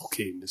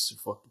 Okay, Mr.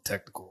 Fucking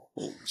Technical.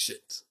 Holy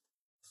shit.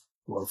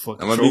 What a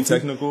fucking Am I being trophy.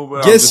 technical?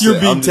 But Yes, you're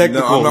being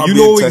technical. I'm not You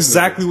being know technical.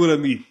 exactly what I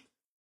mean.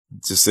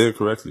 Just say it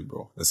correctly,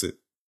 bro. That's it.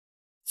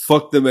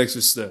 Fuck them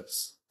extra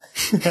steps.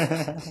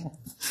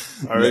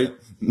 All right.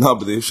 No,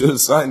 but they should have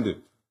signed it.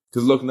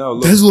 Cause look now,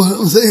 look. That's what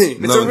I'm saying.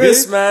 It's No, a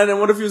risk, man. And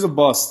what if he was a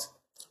bust?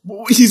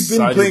 He's been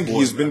Side playing. your boy,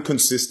 He's man. been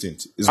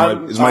consistent. Is my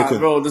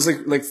bro, this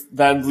is like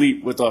Van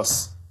Vliet with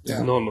us.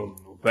 No.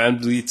 Van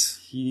Vliet.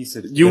 He needs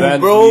to. He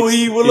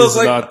would look is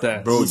like not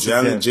that. bro? He's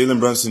Jalen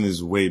Brunson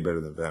is way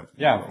better than Vamp.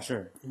 Yeah, for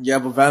sure. Yeah,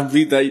 but Van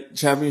Vliet, that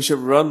championship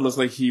run looked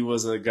like he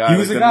was a guy. He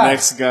was like a the guy.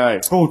 next guy.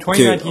 Bro,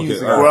 2019 Okay,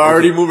 was a okay, guy. We're alright.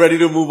 already ready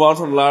to move on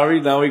from Lowry.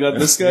 Now we got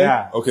this guy.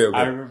 Yeah. Okay,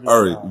 I remember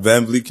all right. that.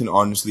 Van Vliet can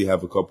honestly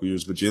have a couple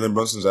years, but Jalen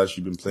Brunson's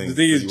actually been playing. The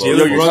thing is, pretty Yo,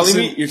 well. Jalen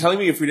Brunson- you're telling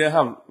me if we didn't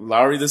have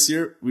Lowry this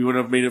year, we would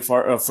have made it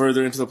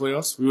further into the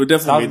playoffs? We would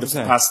definitely made the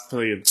 1,000%. past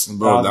play-in.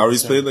 Bro,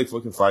 Lowry's 1,000%. played like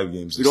fucking 5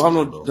 games. We this don't have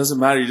season, no, bro. doesn't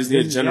matter. You just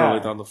need a general Yeah.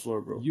 like on the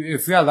floor, bro.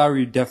 If we had Lowry,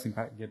 you'd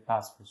definitely get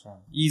past first round.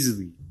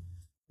 Easily.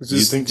 Do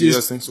you think? You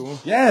guys think so?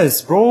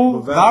 Yes, bro.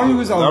 Lowry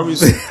was on Lowry's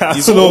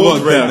he's don't know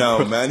old about right that.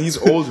 now, man. He's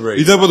old right.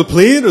 You talking about the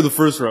play-in or the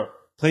first round?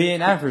 play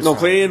in and first No, round.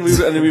 play-in, and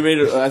then we made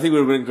it, I think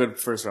we would have been good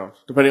first round,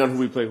 depending on who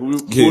we played. Who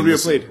would we have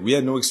listen, played? We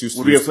had no excuse.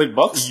 Would to we have lose. played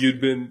Bucks? You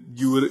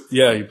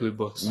played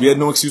Bucks. We had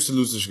no excuse to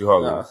lose to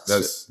Chicago. Nah,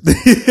 That's Yeah,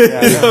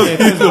 it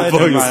feels like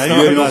that, man.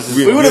 Yeah,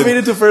 no, We would have made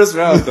it to first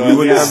round, though. we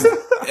would Yeah. have,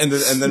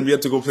 and then we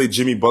had to go play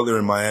Jimmy Butler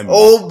in Miami.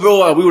 Oh,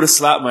 bro, we would have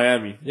slapped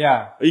Miami.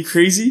 Yeah. Are you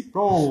crazy?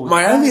 Bro.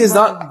 Miami is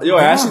not, yo,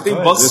 I actually think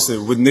good. Bucks,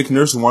 Listen, with Nick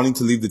Nurse wanting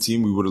to leave the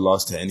team, we would have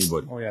lost to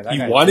anybody. Oh, yeah. That He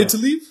guy- wanted to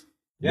leave?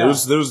 Yeah.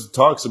 There's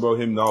talks about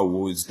him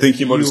now. He's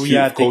thinking about his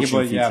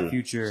coaching future.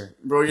 future.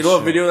 bro, you know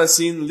what video that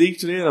seen leaked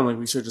today? And I'm like,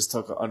 we should just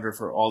took an under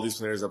for all these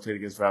players that played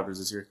against Raptors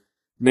this year.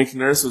 Nick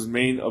Nurse's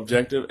main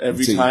objective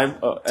every Take- time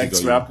an take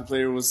ex-Raptor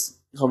player was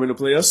coming to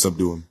play us,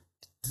 Subdue him.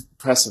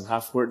 press him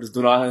half court, just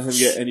do not have him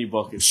get any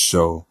buckets.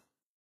 Show.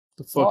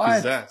 The fuck What?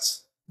 is that?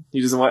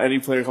 He doesn't want any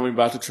player coming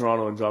back to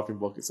Toronto and dropping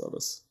buckets on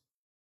us.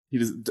 He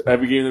just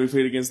every game that we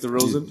played against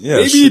DeRozan. Yeah,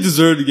 Maybe he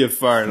deserved to get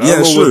fired. I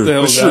don't know what the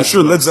hell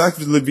sure. Let's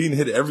actually Levine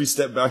hit every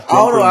step back. I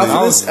don't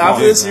know.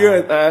 After this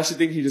year, I actually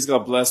think he just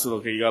got blessed with,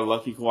 okay, you got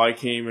lucky. Kawhi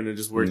came and it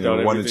just worked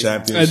out. Won a everything.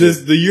 championship.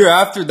 And the year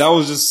after, that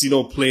was just,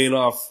 playing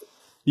off.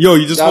 Yo,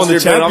 you just That's won the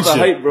playing off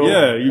championship. the hype, bro.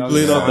 Yeah, you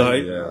playing off the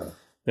hype.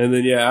 Yeah. And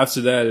then,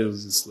 after that, it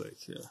was just like,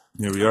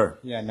 Here we are.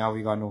 Yeah, now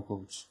we got no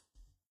coach.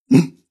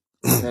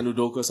 And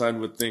Udoka signed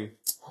with thing.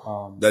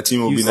 That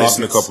team will be nice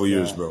in a couple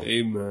years, bro.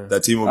 hey, man.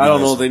 That team will be I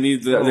don't nice. know.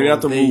 They're gonna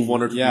have to move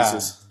one or two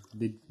pieces.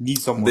 They need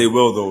someone. They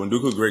will, though. And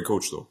Nduka's a great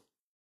coach, though.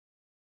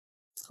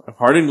 If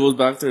Harden goes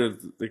back there,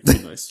 they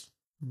could be nice.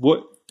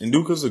 What?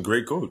 Nduka's a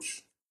great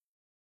coach.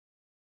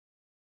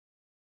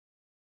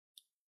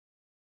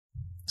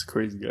 It's a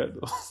crazy guy,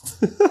 though.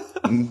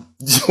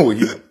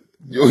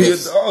 Yo, he a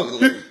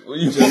dog. Like, what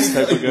you Just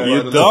type of guy.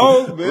 You a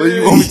dog, man. What do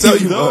you want me to tell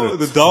you about Dog. it?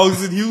 The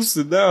dog's in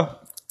Houston now.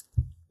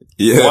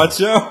 Yeah.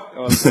 Watch out. I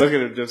was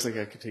looking at Jeff's like,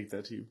 I could take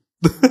that team.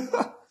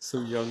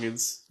 Some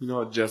youngins. You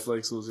know how Jeff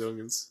likes those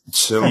youngins.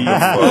 Chill the fuck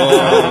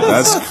out.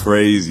 That's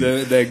crazy.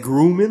 That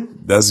grooming.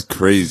 That's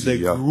crazy. That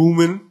Y'all,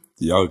 grooming.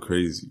 y'all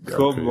crazy. Y'all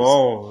Come crazy.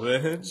 on,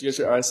 man. You get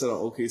your eyes set on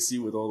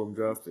OKC with all them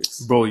draft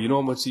picks. Bro, you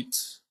know how much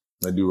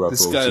I do rock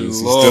This OKC. guy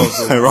still. loves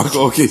I rock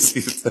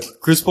OKC.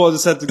 Chris Paul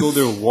just had to go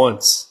there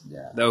once.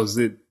 Yeah. That was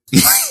it.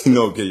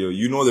 No, okay, yo.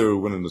 You know they were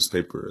winning this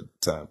paper at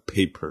the time.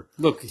 Paper.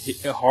 Look,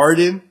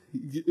 Harden.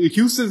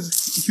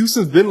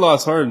 Houston's been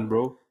lost Harden,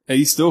 bro. And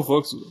he still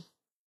fucks with him.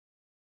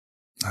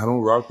 I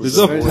don't rock with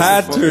There's a them.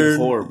 pattern.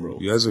 Whore, bro.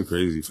 You guys are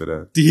crazy for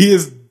that. He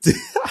is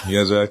You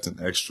guys are acting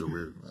extra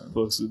weird, man.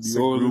 fucks with It's the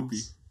a old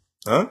groupie.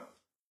 Huh?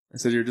 I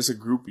said you're just a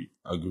groupie.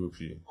 A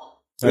groupie.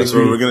 I That's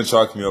agree. what we're gonna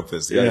chalk me up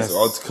as. Guys, Yes.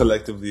 all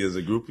collectively as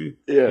a groupie.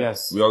 Yeah.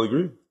 Yes. We all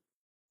agree?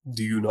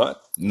 Do you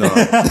not? No.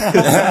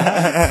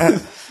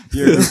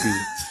 You're a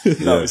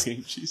groupie. No, Yeah. it's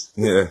game cheese.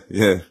 Yeah,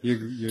 yeah.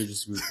 You're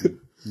just a groupie.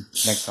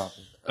 Next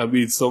topic. I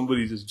mean,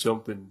 somebody just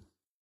jumping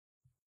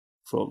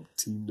from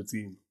team to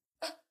team.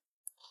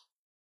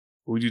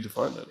 What would you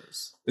define that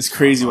as? It's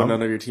crazy when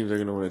none of your teams are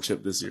going to win a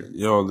chip this year.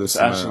 Yo,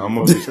 listen, It's man.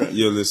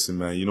 actually Listen,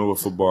 man. You know what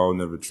football I'll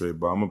never trade,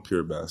 but I'm a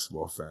pure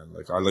basketball fan.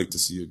 Like, I like to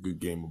see a good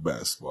game of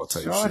basketball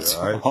type shit,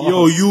 alright?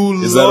 Yo,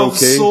 you Is that love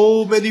okay?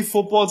 so many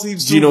football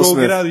teams too, Geno bro.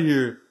 Smith. Get out of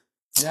here.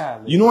 Yeah.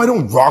 Like, You know I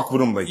don't rock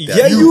with them like that.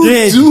 Yeah, you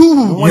did. do.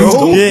 No, I don't.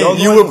 Y'all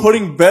know You I were don't.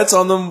 putting bets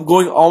on them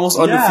going almost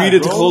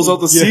undefeated to bro. close out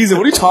the Yeah. season.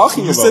 What are you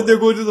talking You about? said they're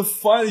going to the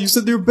final. You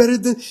said they were better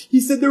than.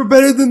 He said they were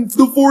better than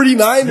the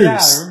 49ers. yeah,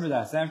 I remember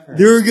that. Sanford.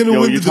 They were gonna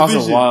Yo, win you're the talking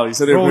division. wild. You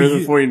said they were Bro, better than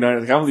you-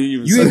 49ers. I can't believe you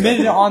even You said admitted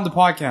it that. on the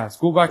podcast.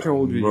 Go back to your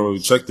old video. Bro,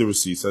 check the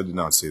receipts. I did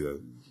not say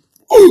that.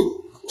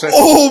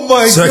 Oh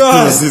my Check the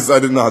god! receipts. I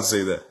did not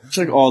say that.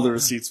 Check all the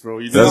receipts, bro.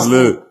 You That's did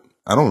lit.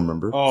 I don't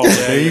remember. Oh,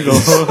 there you go.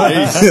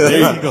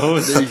 There you go.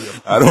 There you go.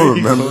 I don't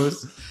remember.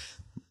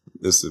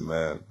 Listen,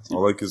 man.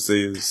 All I can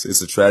say is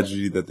it's a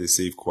tragedy that they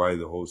saved Kawhi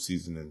the whole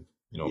season, and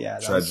Yeah,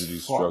 that tragedy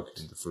was struck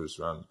fucked. in the first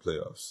round of the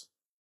playoffs.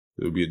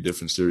 It would be a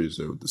different series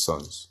there with the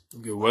Suns.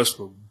 Look at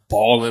Westbrook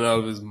balling out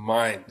of his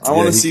mind. I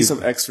want Yeah, to he see could-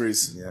 some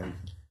X-rays Yeah,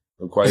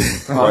 But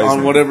Kawhi's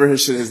on whatever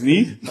his shit, his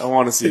knee. I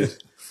want to see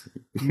it.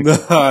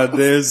 Nah,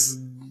 there's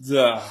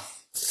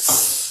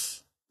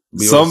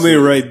But something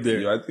also- right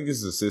there. Yeah, I think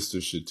it's the sister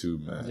shit too,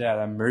 man. Yeah,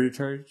 that murder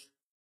charge.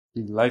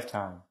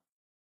 Lifetime.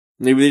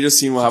 Maybe they just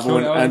seen what happened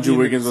when Showing Andrew LG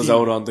Wiggins was scene.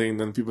 out on thing,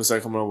 then people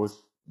start coming up with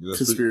That's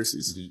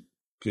conspiracies.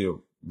 Okay,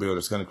 yo,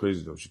 that's kind of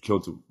crazy though. She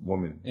killed a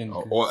woman, In-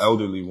 all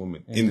elderly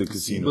woman in the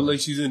casino. But like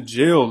she's in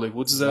jail. Like,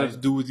 what does that have to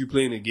do with you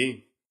playing a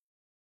game?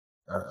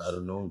 I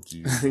don't know,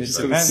 dude. It's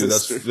Like,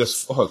 depends.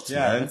 that's fucked, Yeah.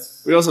 man.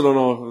 That's We also don't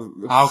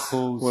know how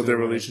close. what their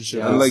they were. relationship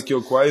Yeah. And like,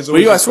 yo, Kawhi is But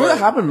always. yo, I swear that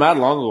quiet. happened mad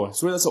long ago. I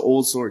swear that's an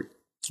old story.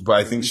 But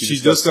I think she She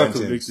just just got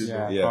sentenced. convicted.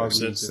 Yeah, Yeah, probably.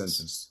 she was Sentence.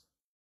 sentenced.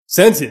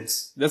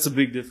 Sentence. That's a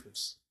big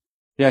difference.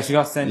 Yeah, she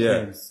got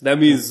sentenced. That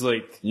means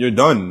like You're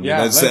done.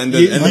 Yeah, That's like, the end,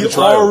 he, end of he the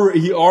trial.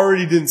 he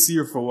already didn't see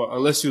her for a while,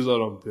 unless she was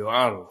out on bail.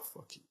 I don't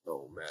fucking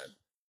know, man.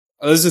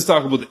 Let's just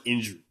talk about the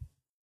injury.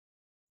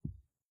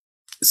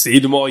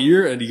 Saved him all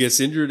year, and he gets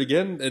injured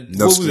again. And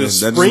what was it?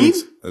 Sprain?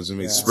 Doesn't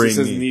make Yeah. It sprain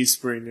says knee. knee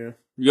sprain, yeah.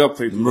 You got to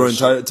play through Bro,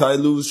 that and shit. Ty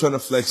Lue was trying to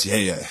flex.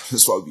 Yeah.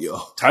 That's why we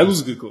Ty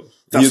Lue's a good coach.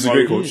 He is a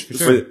great why- coach. for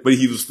sure. But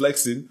he was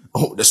flexing.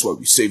 Oh, that's why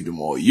we saved him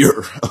all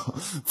year.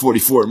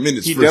 44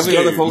 minutes. He first definitely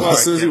got the game. phone call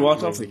as soon as he Like,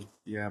 walked off. Like,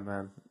 yeah,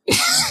 man.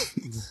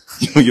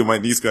 Yo, my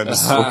knee's kind of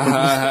sore.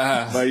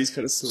 But he's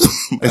kind of sore.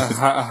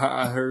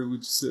 I heard what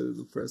you said at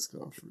the press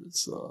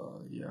conference.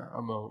 Yeah,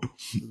 I'm out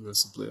for the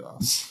rest of the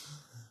playoffs.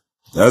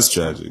 That's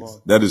tragic.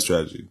 That is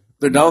tragic.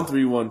 They're down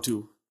 3-1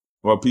 too.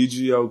 Well,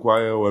 PG out,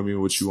 quiet. I mean,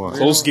 what you want?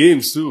 Close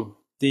games too.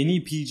 They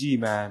need PG,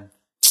 man.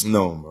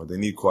 No, bro. They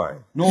need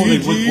quiet. No, they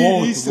with PG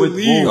both. needs to With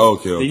leave. both.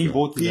 Okay. They need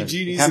both of them.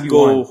 PG It needs can't to be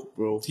go, one.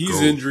 bro. He's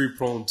Go. injury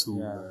prone too.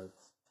 Yeah. Man.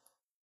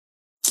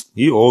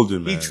 He older,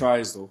 man. He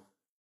tries though.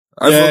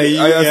 I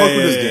fuck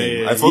with his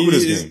game. I fuck with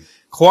his game.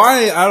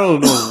 Kawhi, I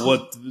don't know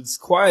what. It's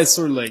Kawhi is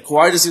sort of like.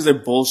 Kawhi just seems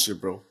like bullshit,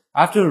 bro.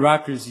 After the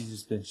Raptors, he's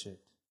just been shit.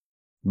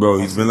 Bro,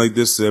 he's been like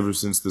this ever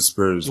since the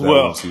Spurs that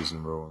Well. one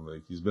season, bro.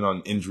 Like, he's been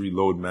on injury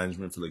load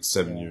management for like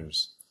 7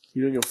 years. He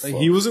didn't give a Like,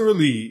 fuck. he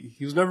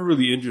was never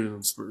really injured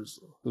in Spurs,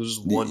 though. It was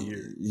just 1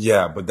 year.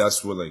 Yeah, but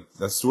that's what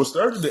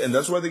started it, and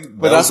that's why they.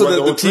 But that's what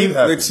the whole team. trade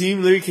happened. The team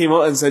literally came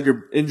out and said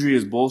your injury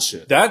is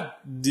bullshit.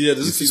 There's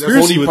a see,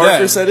 conspiracy Tony with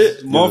Parker that. said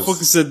it.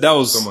 Motherfucker said that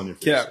was Some on your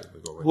face. cap.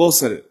 Like, oh, wait. Who else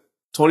said it?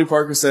 Tony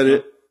Parker said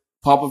it.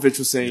 Popovich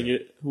was saying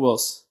it. Who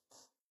else?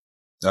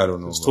 I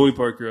don't know. It's bro. Tony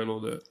Parker, I know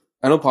that.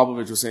 I know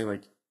Popovich was saying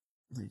like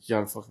you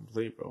gotta fucking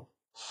play, bro.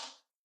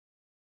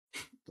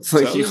 It's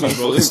like, Tell you me, gotta bro.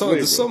 fucking There's, play,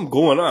 there's bro. something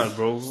going on,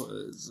 bro.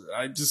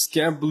 I just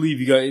can't believe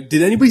you got.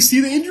 Did anybody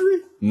see the injury?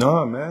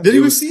 Nah, man. Did It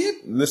you was- see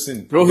it?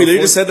 Listen, Bro, he literally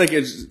before- just said like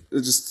it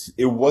just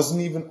it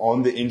wasn't even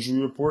on the injury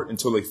report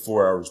until like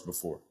 4 hours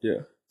before.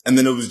 yeah. And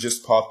then it was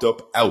just popped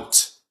up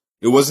out.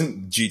 It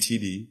wasn't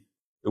GTD.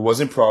 It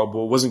wasn't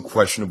probable. It wasn't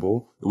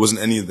questionable. It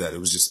wasn't any of that. It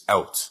was just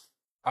out.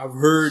 I've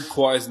heard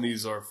Kawhi's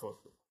knees are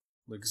fucked up.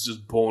 Like, it's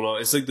just bone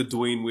out. It's like the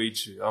Dwayne Wade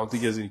shit. I don't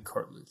think he has any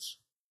cartilage.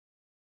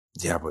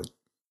 Yeah, but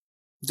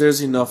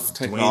There's enough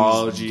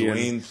technology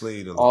Dwayne and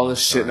played a all long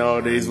this shit time,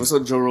 nowadays. man. What's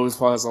on Joe Rogan's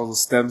podcast? All the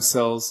stem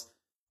cells.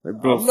 Like,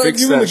 bro, I'm not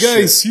fix giving that the guy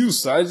shit.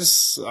 excuse.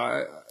 I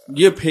You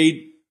get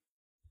paid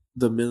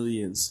the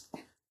millions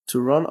to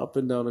run up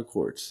and down a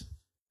court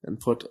and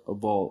put a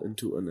ball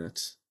into a net.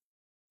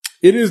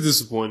 it is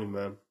disappointing,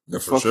 man. Yeah,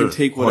 for Fucking sure.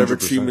 take whatever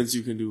 100%. treatments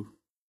you can do.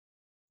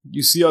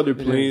 You see how they're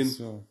It playing. is,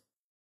 so.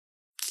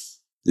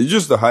 It's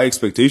just the high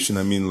expectation.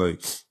 I mean, like,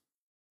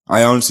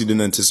 I honestly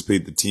didn't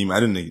anticipate the team. I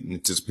didn't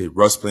anticipate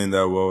Russ playing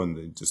that well,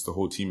 and just the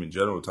whole team in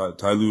general.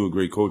 Ty Lue, a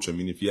great coach. I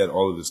mean, if he had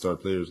all of his star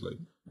players, like,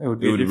 It would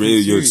it be a would different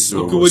really series. just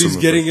Look at what he's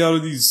someone- getting out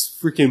of these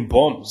freaking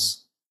bums.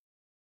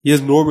 He has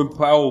Norman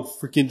Powell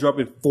freaking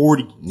dropping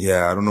 40.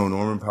 Yeah, I don't know.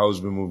 Norman Powell's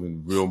been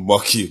moving real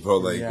mucky, bro.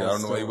 Like, Yeah, I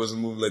don't know why he still.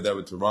 wasn't moving like that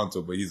with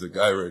Toronto, but he's a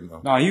guy right now.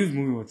 No, he was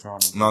moving with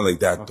Toronto. Not like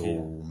that Okay.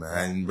 though,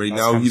 man. Right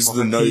That's now kind he's of the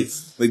fucking nut.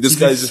 case. Like this He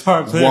guy just just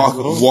started playing,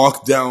 bro.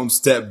 walk down,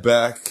 step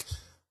back,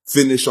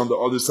 finish on the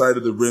other side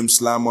of the rim,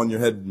 slam on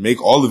your head,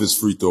 make all of his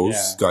free throws.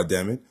 Yeah. God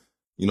damn it,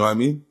 you know what I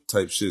mean?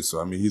 Type shit. So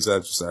I mean, he's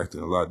just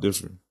acting a lot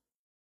different.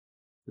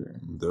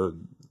 They're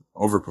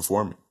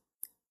overperforming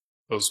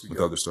What else we with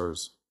got? other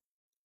stars.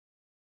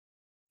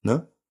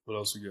 No, What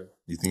else we got?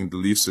 you think the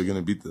Leafs are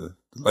gonna beat the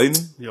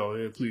Lightning? Yo,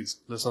 yeah, please.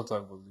 Let's not talk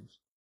about these.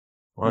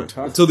 Why?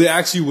 Until they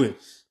actually win.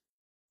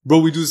 Bro,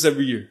 we do this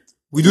every year.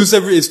 We do this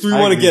it's 3-1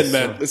 I agree, again, so-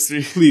 man. Let's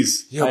see.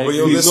 Please. Yeah, I but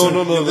yo, agree. listen,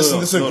 No, listen,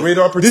 this is no. a great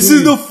opportunity. This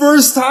is the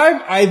first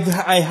time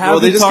I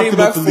haven't they just talked came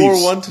about back the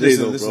Leafs. 4-1 today,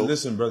 listen, though, listen, bro.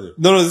 listen, brother.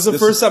 No, this is the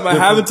This first is- time I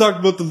they're haven't playing-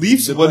 talked about the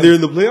Leafs they're when playing-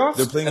 they're in the playoffs.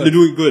 they're playing and like-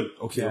 they're doing good.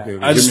 Okay, Yeah. okay.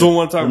 I just don't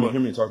want to talk about Hear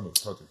me talk about.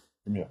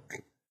 Hear me out.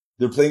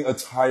 They're playing a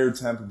tired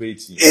Tampa Bay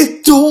team.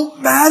 It don't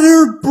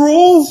matter,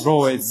 bro.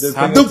 Bro, it's They're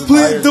happened The playing to-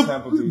 play,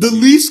 tired Tampa Bay the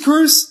team. Leafs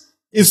curse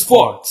is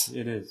fucked.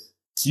 It is.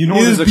 You know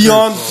It it is is a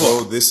beyond curse,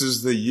 fucked. Bro, this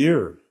is the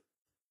year.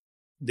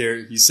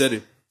 There, he said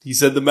it. He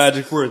said the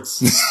magic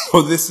words.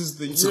 Oh, this is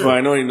the So year.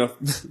 I know enough.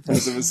 I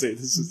was gonna say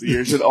this is the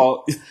year. Should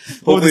all. Bro,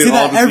 hopefully they say it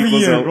all that just every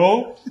equals year, out.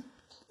 bro.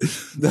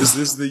 This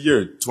is the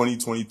year,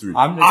 2023.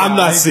 I'm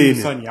not saying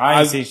it. Sonny. I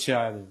I'm- ain't saying shit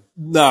either.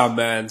 Nah,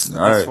 man. All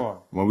right. far.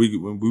 When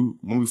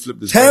we flip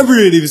this, Tampa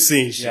ain't even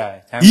saying shit.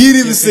 Yeah. He ain't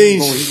even saying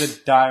bro, shit. He's a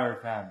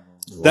diehard fan,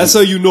 bro. That's how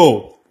you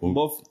know. when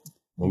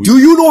we- Do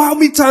you know how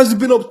many times we've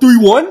been up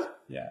 3-1?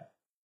 Yeah.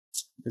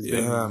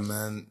 yeah,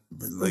 man.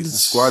 But like the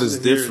squad is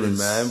Here it different, is.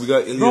 man. We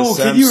got Ilya Bro,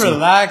 Samsonov. can you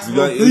relax, We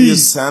bro, got Ilya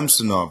please?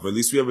 Samsonov. At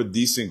least we have a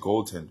decent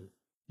goaltender.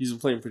 He's been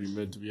playing pretty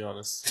mid, to be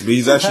honest. But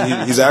he's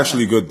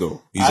actually good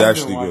though. He's I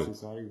actually didn't watch good. it,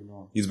 so I don't even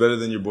know. He's better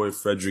than your boy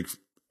Frederick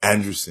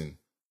Anderson.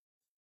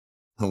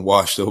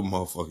 Washed up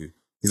motherfucker.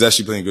 He's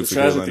actually playing good The for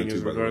tragic Carolina thing is, too,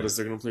 by the way. regardless,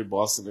 they're gonna play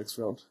Boston next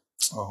round.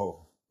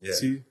 Oh, yeah.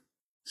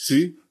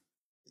 See?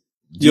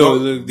 Do you Yo,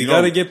 know- they do you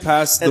gotta know- get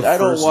past And the I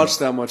don't first watch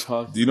that much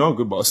hockey, Do you know how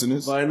good Boston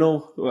is? but I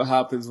know what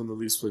happens when the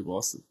Leafs play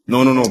Boston.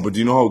 No. But do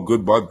you know how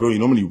good bro? You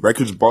know how many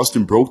records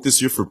Boston broke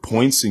this year for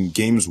points in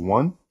games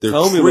won? They're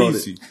Tell me about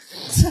crazy.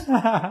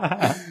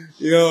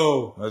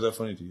 Yo. Why is that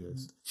funny to you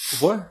guys?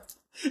 What?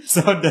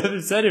 So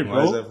Devin said it,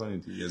 Why is bro. that funny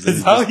to you guys?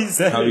 That's how he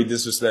said How he it.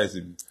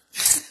 disrespected me.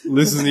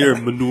 Listen to your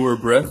manure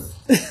breath.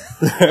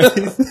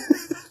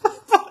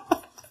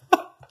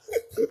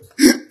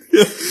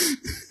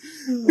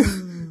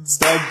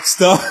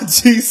 Stop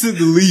chasing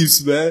the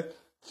Leafs, man.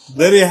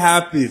 Let it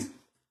happen.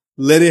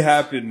 Let it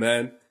happen,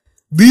 man.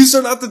 Leafs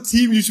are not the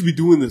team you should be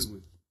doing this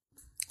with.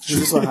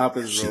 This is what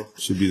happens, bro.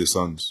 Should be the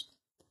Suns.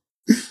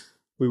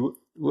 Wait,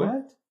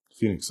 what?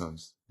 Phoenix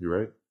Suns. You're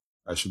right.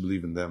 I should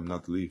believe in them,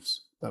 not the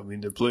Leafs. I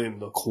mean, they're playing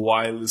the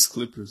Kawhi-less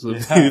Clippers. So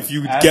Yeah. if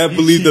you can't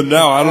believe them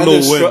now, I don't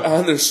know when.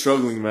 And they're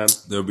struggling, man.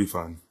 They'll be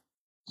fine.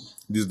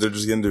 They're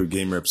just getting their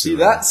game reps. See in,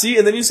 that? See,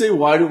 and then you say,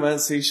 why do man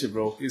say shit,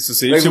 bro? It's the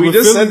same Like, shit we with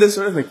just Philly. said this,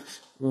 right? Like,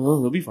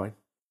 they'll be fine.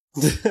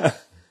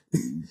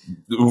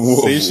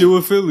 Whoa. Same shit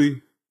with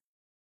Philly.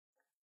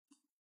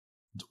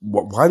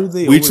 Why do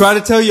they? We always- try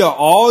to tell you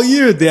all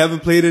year they haven't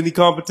played any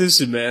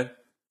competition, man.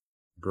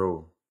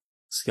 bro.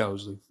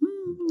 Scouts like,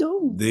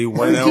 No. They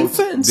went out.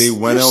 Defense. They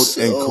went They're out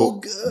and so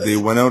good. they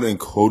went out and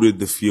coated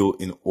the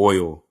field in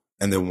oil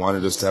and they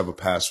wanted us to have a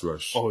pass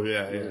rush. Oh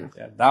yeah.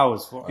 Yeah, that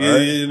was fun.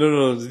 Yeah,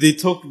 no. They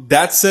took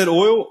that said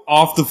oil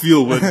off the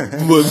field when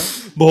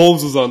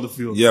Mahomes was on the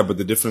field. Yeah, but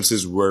the difference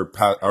is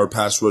our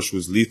pass rush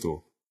was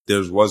lethal.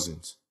 Theirs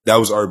wasn't. That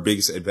was our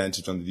biggest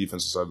advantage on the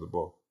defensive side of the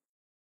ball.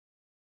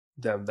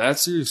 Damn,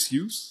 that's your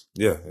excuse?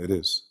 Yeah, it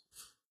is.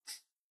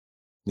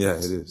 Yeah,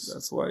 it is.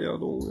 That's why y'all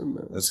don't win,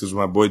 man. That's because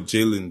my boy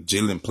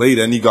Jalen played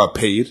and he got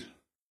paid.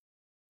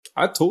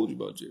 I told you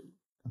about Jalen.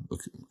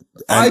 Okay.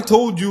 I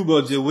told you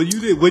about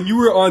Jalen when you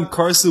were on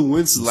Carson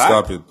Wentz's lap.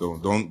 Stop it, though.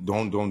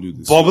 Don't do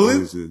this.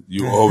 Bubbling?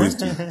 You always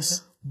do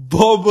this.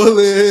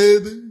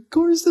 Bubbling.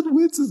 Carson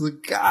Wentz is a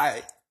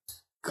guy.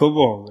 Come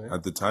on, man.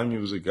 At the time, he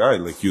was a guy.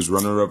 Like, he was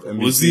runner-up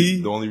MVP. Was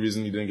he? The only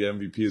reason he didn't get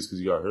MVP is because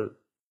he got hurt.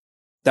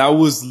 That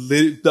was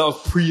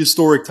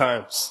prehistoric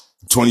times.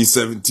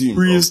 2017.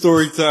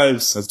 Prehistoric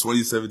times. That's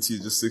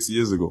 2017, just 6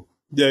 years ago.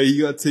 Yeah, he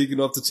got taken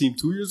off the team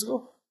 2 years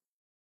ago.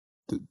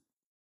 3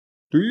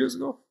 years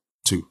ago.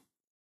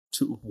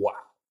 2. Wow.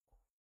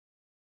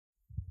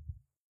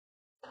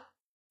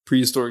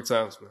 Prehistoric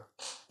times, man.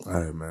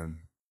 All right, man.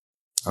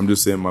 I'm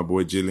just saying, my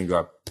boy Jalen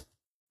got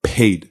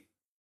paid.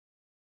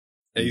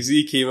 AZ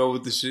came out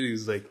with the shit. He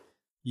was like,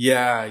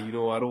 "Yeah, you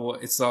know,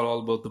 it's not all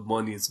about the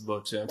money. It's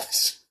about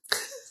championship."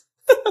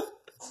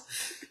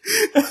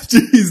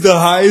 He's the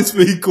highest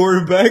paid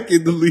quarterback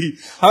in the league,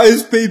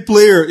 highest paid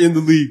player in the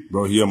league.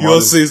 Bro, you also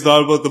say it's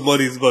not about the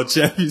money. It's about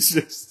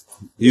championships.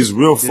 He's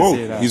real He did folk.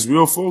 say that. He's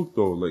real folk,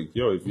 though. Like,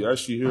 yo, if you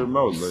actually hear him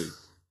out, like,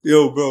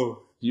 Yo,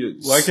 bro, he-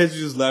 why can't you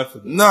just laugh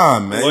at that? Nah,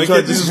 man. Why You try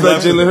can't to you just disrespect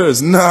laugh at Jalen that?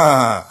 Hurts.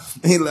 Nah.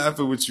 Ain't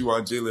laughing with you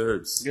on Jalen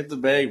Hurts. Get the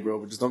bag, bro,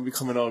 but just don't be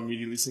coming out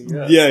immediately saying,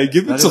 Yeah,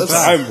 give it some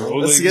time, bro.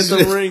 Let's Like,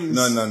 get the rings.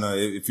 No.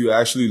 If you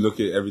actually look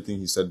at everything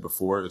he said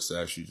before, it's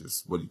actually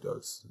just what he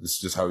does. It's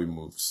just how he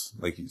moves.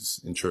 Like he's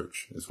in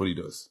church. It's what he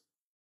does.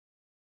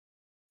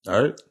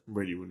 All right?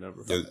 Brady would never.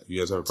 You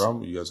guys have a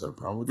problem? You guys have a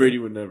problem with Brady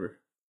would never.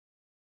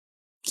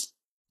 that?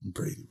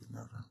 Brady would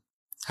never.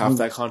 Half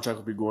that contract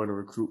would be going to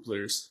recruit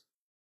players.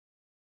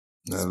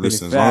 Nah,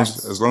 listen,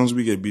 facts. as long as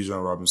we get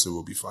Bijan Robinson,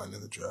 we'll be fine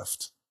in the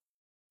draft.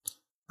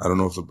 I don't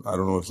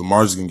know if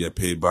Lamar's gonna get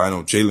paid, but I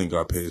know Jalen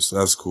got paid, so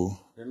that's cool.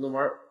 Did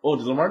Lamar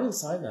didn't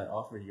sign that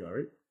offer he got,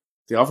 right?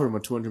 They offered him a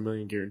 $200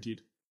 million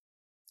guaranteed.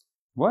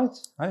 What?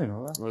 I didn't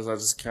know that. Or was that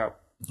just cap?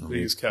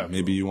 He's cap.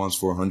 Maybe he wants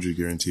 400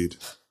 guaranteed.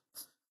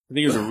 I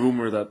think it was a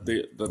rumor that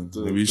the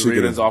Maybe you should get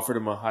Ravens a- offered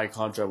him a high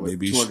contract with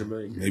Maybe $200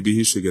 million. maybe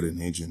he should get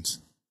an agent.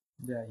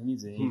 Yeah, he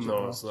needs an agent. No,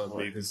 bro. it's not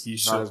What, big. his- He not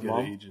should his get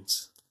mom?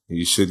 agents.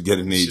 He should get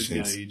an He should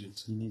agent. get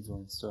agents. He needs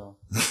one still.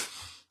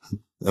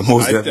 And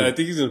most I definitely-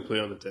 think he's gonna play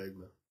on the tag,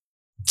 man.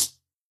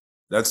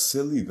 That's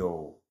silly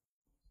though.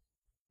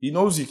 He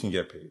knows he can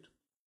get paid.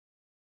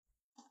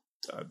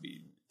 I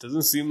mean, it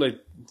doesn't seem like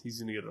he's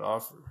gonna get an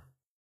offer,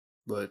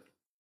 but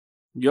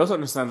You also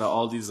understand that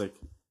all these like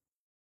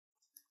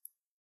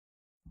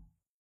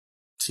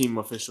team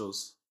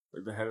officials,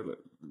 like the head of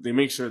they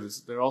make sure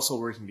they're also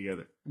working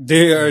together.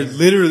 they are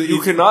literally.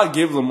 You cannot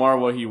give Lamar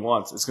what he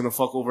wants. It's gonna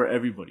fuck over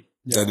everybody.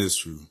 That is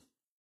true.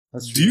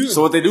 That's Do true. you?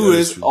 So what they do That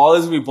is is true. all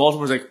is gonna be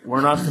Baltimore's like,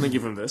 we're not gonna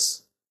give him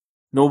this.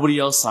 Nobody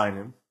else sign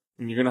him,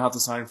 and you're gonna have to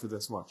sign for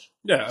this much.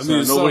 Yeah, I So mean,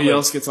 it's nobody not like,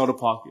 else gets out of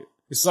pocket.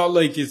 It's not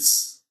like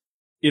it's.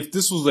 If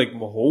this was like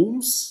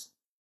Mahomes,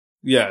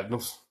 yeah, no,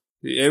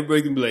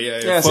 everybody can be like,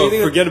 yeah, Yeah, so you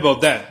think- forget about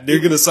that. They're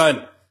gonna sign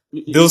him.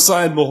 They'll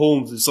sign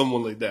Mahomes or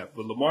someone like that.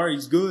 But Lamar,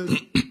 he's good.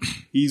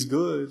 He's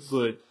good,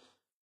 but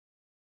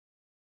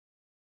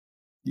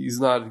he's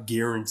not a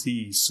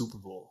guaranteed Super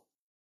Bowl.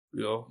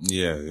 You know,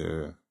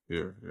 Yeah.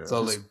 it's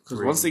not like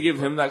Because once they give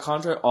him that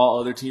contract, all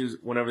other teams,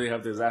 whenever they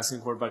have their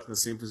asking quarterback in the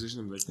same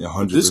position, they're like, Yeah,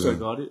 100%. this guy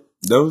got it.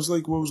 That was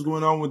like what was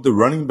going on with the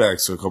running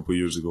backs a couple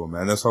years ago,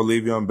 man. That's how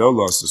Le'Veon Bell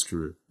lost his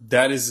career.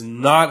 that is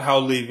not how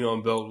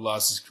Le'Veon Bell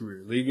lost his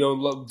career.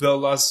 Bell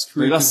lost his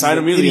career. They got 'cause signed he's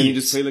an immediately and he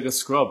idiot. just played like a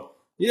scrub.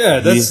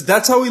 Yeah,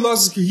 that's how he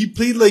lost his career. He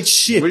played like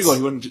shit. Where'd he go?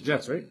 He went to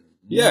Jets, right?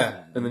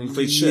 Yeah. And then he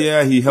played shit.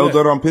 Yeah, he held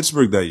Yeah. out on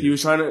Pittsburgh that He year.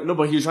 was trying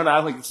to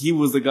act like he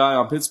was the guy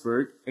on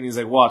Pittsburgh, and he's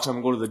like, "Watch, I'm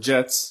gonna go to the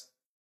Jets.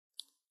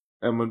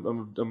 I'm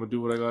gonna do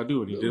what I gotta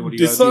do." And he did what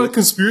he It's gotta not a do.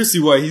 conspiracy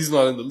why he's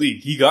not in the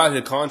league. He got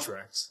his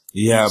contracts.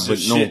 Yeah, He's but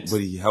just no, shit. but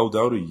he held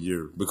out a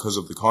year because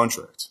of the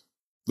contract.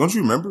 Don't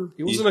you remember?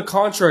 He wasn't a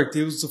contract.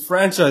 It was a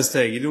franchise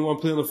tag. He didn't want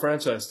to play on the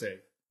franchise tag.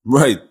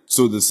 Right.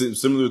 So the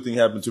similar thing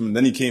happened to him. And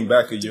then he came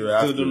back a year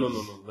after. No.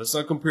 Let's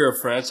not compare a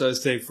franchise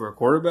tag for a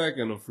quarterback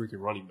and a freaking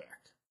running back.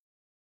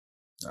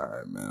 All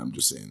right, man. I'm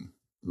just saying.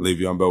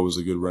 Le'Veon Bell was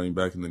a good running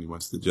back, and then he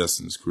went to the Jets,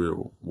 and his career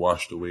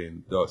washed away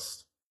in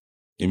dust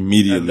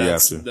immediately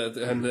after.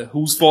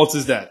 Whose fault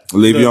is that?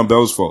 Le'Veon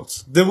Bell's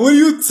fault. Then what are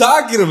you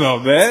talking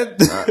about, man?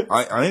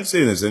 I ain't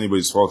saying it's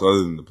anybody's fault other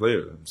than the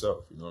player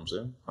himself. You know what I'm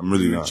saying? I'm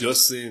really You were not.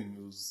 just saying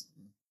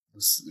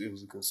it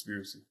was a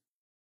conspiracy.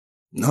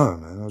 No,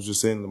 man. I was just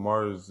saying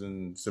Lamar is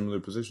in similar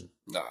position.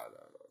 Nah.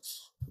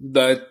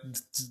 That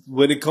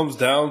when it comes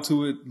down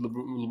to it,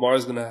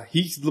 Lamar's not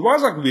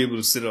gonna be able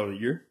to sit out a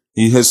year.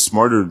 He's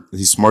smarter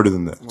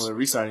than that. Well, they're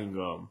re-signing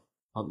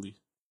Huntley.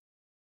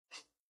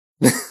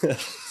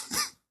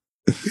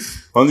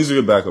 Huntley's a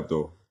good backup,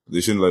 though.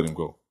 They shouldn't let him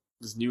go.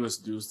 This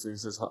newest news thing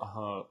says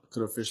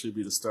could officially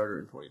be the starter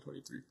in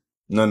 2023.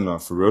 No,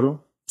 for real though?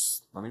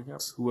 Not even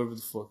happened. Whoever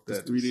the fuck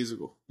that 3 is. days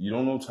ago. You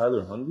don't know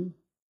Tyler Huntley?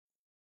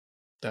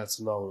 That's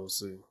not what I was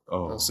saying.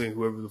 Oh. I was saying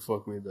whoever the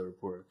fuck made that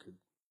report could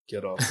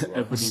get off the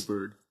Ebony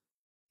Bird.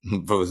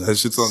 Bro, that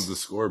shit's on the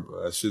score,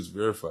 bro. That shit's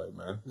verified,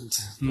 man.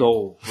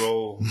 No,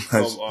 bro.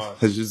 Come on.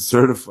 That shit's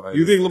certified.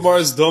 You think Lamar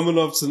is dumb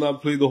enough to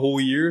not play the whole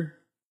year?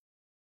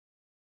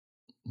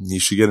 He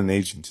should get an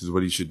agent, is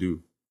what he should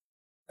do.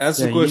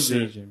 Answer the he's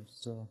question. Asian,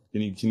 so.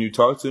 Can you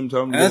talk to him,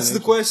 tell him to get Answer an the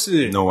agent?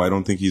 question. No, I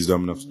don't think he's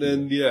dumb enough to do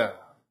Then, that. yeah.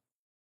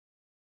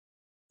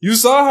 You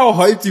saw how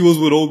hyped he was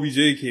when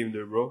OBJ came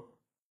there, bro.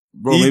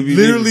 Bro, He maybe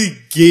literally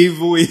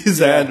gave away his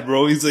hand,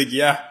 bro. He's like,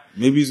 yeah.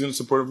 maybe he's gonna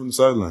support him from the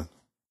sideline.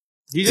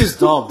 He's just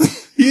dumb.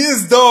 He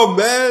is dumb,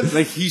 man.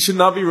 Like, he should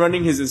not be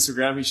running his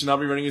Instagram. He should not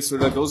be running his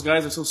Twitter. Like, those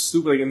guys are so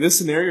stupid. Like, in this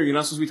scenario, you're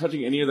not supposed to be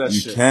touching any of that You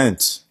shit.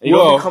 can't. And you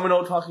don't Well- be coming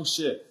out talking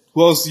shit.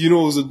 Who else do you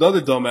know was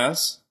another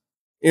dumbass?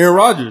 Aaron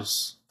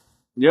Rodgers.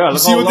 Yeah, You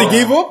look see how what they long-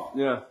 gave up?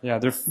 Yeah. Yeah,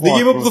 they're They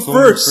gave fucked, up bro. the So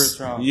many first.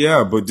 rounds.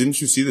 Yeah, but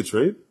didn't you see the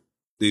trade?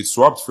 They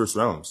swapped first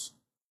rounds.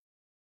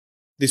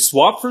 They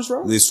swapped first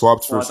round? They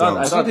swapped No, I first thought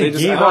rounds. they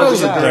just gave I thought up it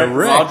was a the direct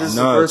direct. Rodgers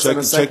the No, first and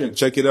the second.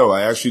 check it out.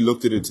 I actually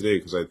looked at it today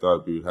because I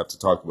thought we would have to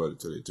talk about it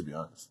today, to be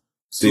honest.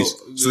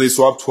 So they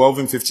swapped 12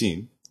 and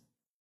 15.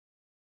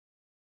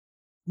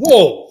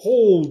 Whoa,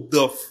 hold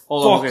the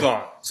Hold on, fuck okay.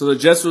 on. So the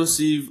Jets will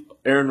receive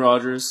Aaron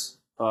Rodgers,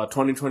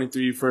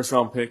 2023 first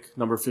round pick,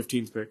 number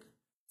 15th pick,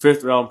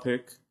 5th round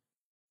pick,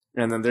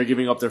 and then they're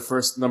giving up their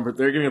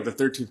they're giving up the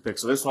 13th pick.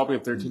 So they're swapping a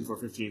 13 for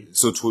 15.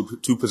 So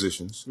two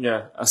positions.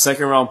 Yeah, a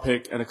second round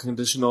pick and a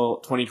conditional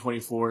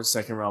 2024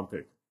 second round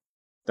pick.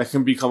 That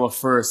can become a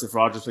first if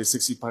Rodgers plays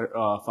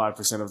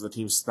 65% of the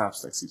team's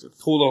snaps next season.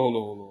 Hold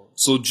on.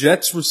 So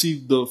Jets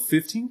received the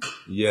 15th?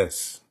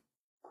 Yes.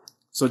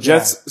 So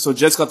Jets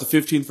got the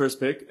 15th first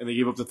pick and they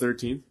gave up the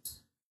 13th.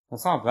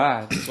 That's not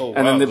bad. Oh,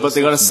 And then wow, but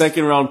they got a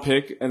second round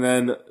pick and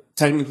then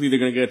technically they're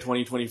going to get a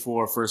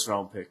 2024 first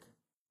round pick.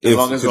 As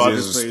long as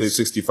Rodgers plays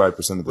 65%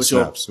 of the Which he'll-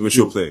 snaps, which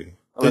he'll play. the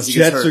unless he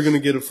gets Jets hurt. are going to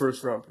get a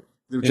first round pick.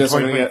 The Jets are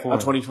going to get a 2024.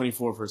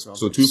 2024 first round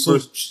So pick. two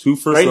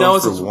first Right now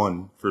rounds it's for a-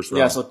 one first round.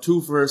 Yeah, so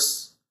 2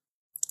 firsts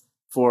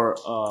for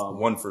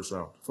one first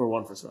round.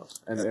 one first round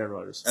and Aaron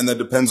Rodgers. And that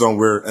depends on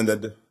where,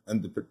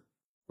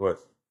 what?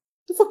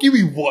 The fuck you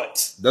mean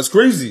what? That's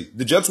crazy.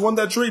 The Jets won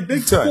that trade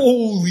big time.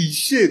 Holy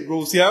shit,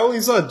 bro. See, I only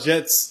saw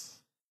Jets.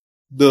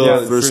 Yeah,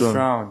 the first first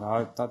round. round.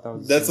 I thought that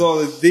was. That's all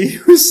that they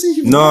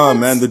received. Nah,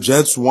 man, the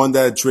Jets won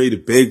that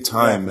trade big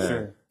time, Yeah, man.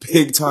 sure.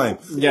 Big time.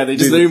 Yeah, they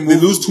just they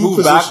lose two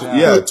move back.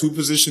 positions. Yeah, 2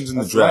 positions in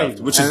the That's draft, right.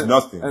 which is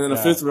nothing. And then a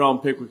 5th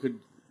round pick we could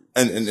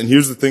And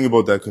here's the thing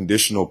about that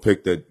conditional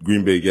pick that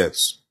Green Bay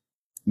gets.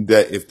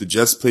 That if the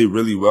Jets play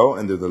really well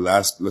and they're the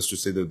last, let's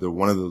just say that they're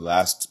one of the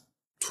last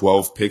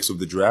 12 picks of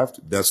the draft,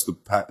 that's the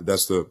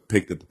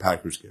pick that the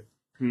Packers get.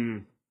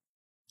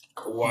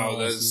 Wow,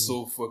 that is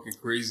so fucking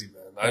crazy,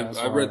 man. That's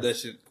I read hard. that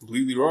shit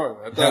completely wrong.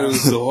 I thought it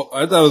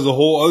was a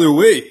whole other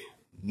way.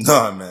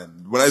 Nah,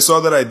 man. When I saw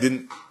that, I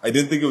didn't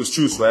think it was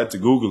true, so I had to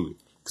Google it.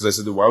 Cause I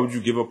said, why would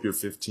you give up your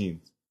 15th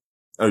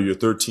or your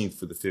 13th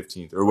for the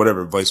 15th or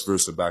whatever, vice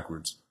versa,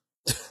 backwards?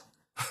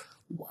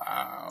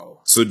 Wow.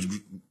 So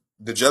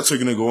the Jets are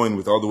going to go in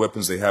with all the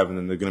weapons they have, and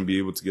then they're going to be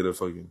able to get a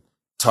fucking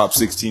top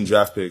 16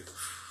 draft pick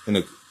in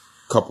a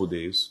couple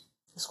days.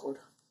 scored.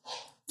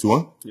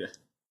 2-1? Yeah.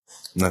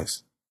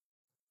 Nice.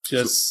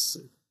 Jets.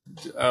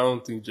 I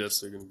don't think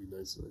Jets are going to be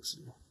nice next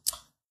year.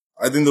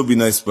 I think they'll be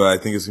nice, but I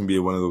think it's going to be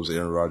one of those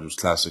Aaron Rodgers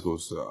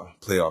classicals,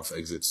 playoff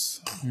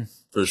exits.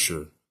 For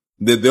sure.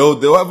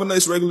 They'll have a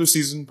nice regular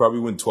season, probably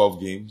win 12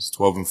 games,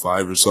 12 and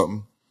 5 or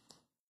something,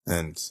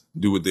 and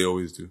do what they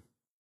always do.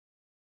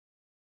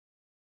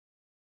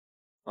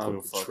 I don't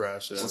give a fuck.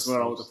 Trash ass. What's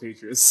going on with the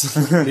Patriots?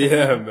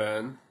 Yeah,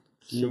 man.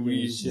 Can we?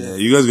 Yeah,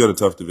 you guys got a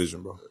tough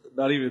division, bro.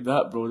 Not even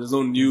that, bro. There's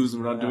no news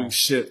and we're not doing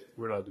shit.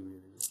 We're not doing anything.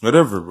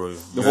 Whatever, bro.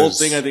 The whole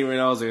thing I think right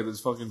now is like, is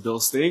fucking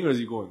Bill staying or is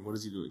he going? What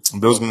is he doing?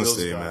 Bill's gonna Bill's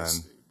stay, gotta man.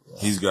 stay, bro.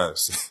 He's got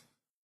to stay.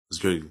 It's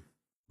crazy.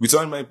 We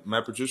signed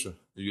Matt Patricia.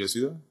 Did you guys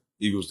see that?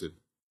 Eagles did.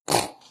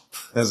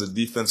 As a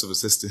defensive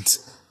assistant.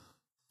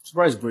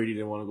 Surprised Brady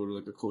didn't want to go to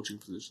like a coaching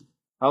position.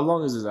 How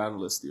long is his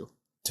analyst deal?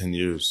 10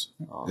 years.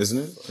 Oh. Isn't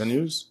it? 10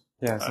 years?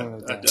 Yeah, something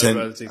like that. I'd 10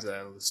 rather take the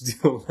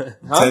analyst deal, man.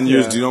 10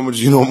 years. Do you know how much?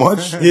 You know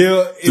much?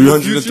 Yeah,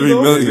 303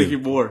 million.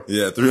 Making more.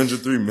 Yeah,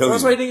 303 million.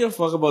 That's why he didn't give a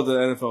fuck about the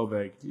NFL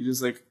bag. He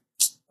just like,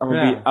 I'm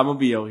gonna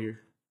be out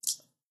here.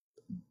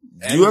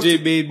 You have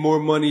MJ made more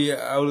money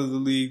out of the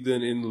league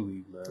than in the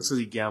league, man. That's because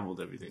he gambled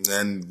everything.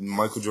 And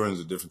Michael Jordan's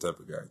a different type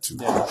of guy, too.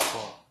 Yeah, that's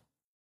cool.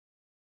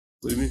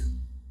 Believe me?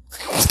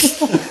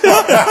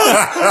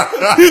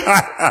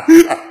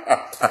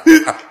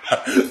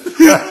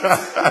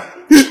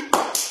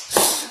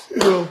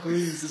 No,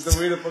 please. It's the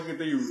way the fucking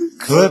thing.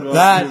 Clip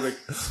that.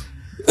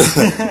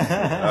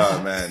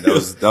 Oh, man.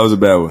 That was a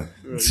bad one.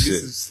 Get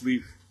Shit. some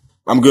sleep.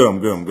 I'm good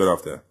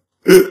off that.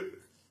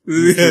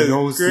 Yeah,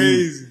 No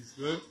crazy.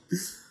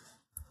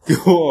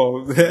 Go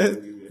on,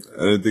 man.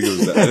 I didn't think it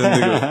was that.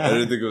 I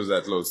didn't think it was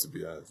that close, to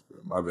be honest, bro.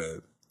 My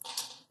bad.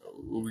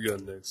 What we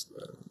got next,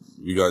 man?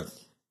 We got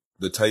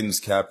the Titans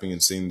capping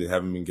and saying they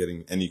haven't been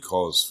getting any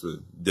calls for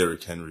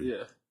Derrick Henry.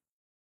 Yeah.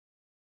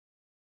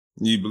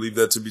 You believe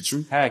that to be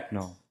true? Heck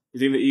no. You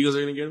think the Eagles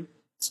are going to get him?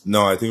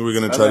 No, I think we're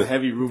gonna That's try a to.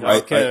 heavy rumor.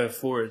 I can't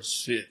afford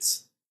shit.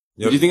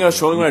 Yep. Do you think I was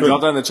trolling when I You could.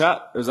 dropped that in the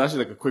chat? It was actually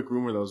like a quick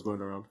rumor that was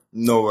going around.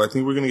 No, I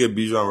think we're gonna get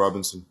Bijan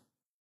Robinson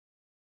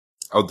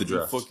out the What the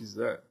draft. fuck is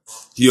that?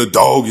 He a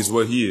dog, is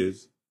what he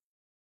is.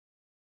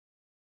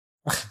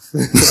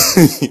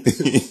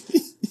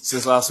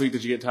 Since last week,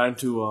 did you get time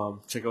to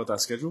check out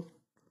that schedule?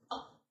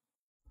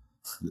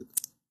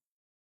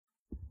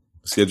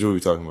 Schedule? What are we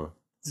talking about?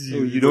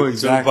 You know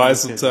exactly Buy what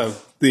some it is. time.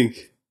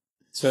 Think.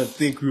 Try to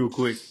think real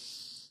quick.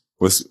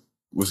 What's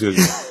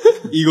schedule?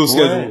 Eagle Go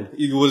schedule. ahead.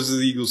 Eagle. What is the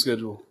Eagle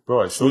schedule?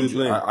 Bro, I showed Who's you.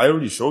 playing? I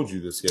already showed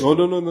you the schedule.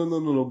 Oh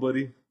no,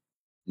 buddy.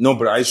 No,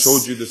 but I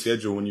showed you the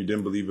schedule when you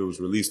didn't believe it was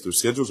released. The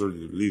schedule's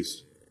already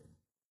released.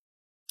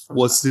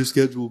 What's their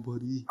schedule,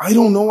 buddy? I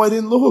don't know. I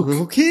didn't look.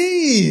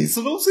 Okay,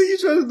 so don't say you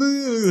trying to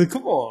do.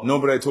 Come on. No,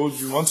 but I told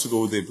you months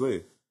ago what they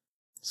play.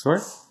 Swear?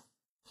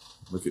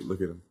 Look at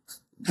him.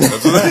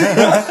 That's what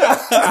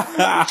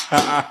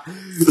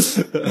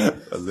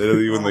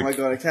literally when the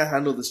god, I can't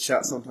handle this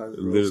chat sometimes.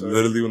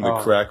 literally when the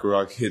Oh. crack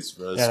rock hits,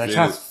 bro. Yeah, that straight,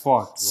 chat's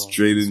fucked, bro.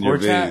 straight in your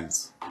Score chat?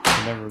 veins.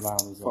 You never rely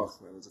on results.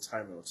 Fuck, man, it's a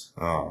timeout.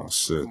 Oh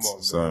shit! Come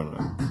on, Sorry,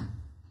 man.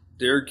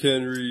 Derrick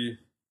Henry.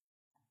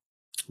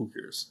 Who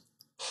cares?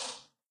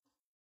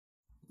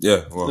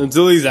 Yeah, well,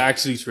 Until he's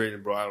actually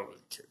traded, bro, I don't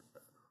really care.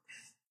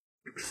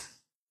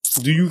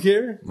 Do you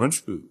care?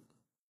 aren't you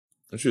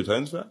a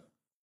Titans fan?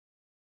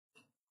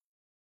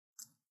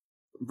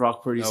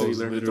 Brock Purdy That said he was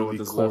learned to throw with literally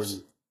his corny.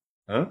 left.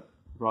 Huh?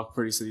 Brock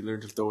Purdy said he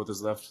learned to throw with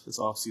his left this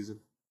offseason.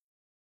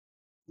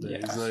 Yeah,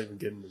 he's not even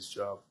getting his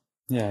job.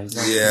 Yeah, he's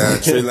not- Yeah,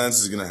 Trey Lance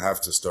is gonna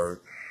have to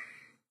start.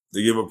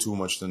 They gave up too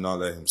much to not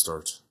let him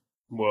start.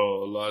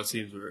 Well, a lot of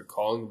teams were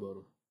calling about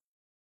him.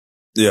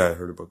 Yeah, I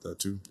heard about that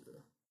too.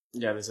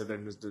 Yeah, they said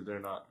they're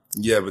not.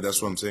 Yeah, but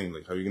that's what I'm saying.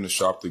 Like, how are you gonna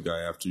shop the guy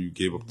after you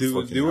gave up the Dude,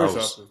 fucking they were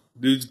house? shopping.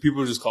 Dude, people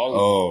were just calling.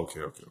 Oh,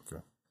 okay.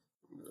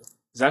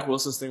 Zach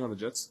Wilson's thing on the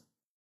Jets?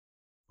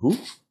 Who?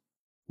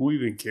 Who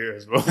even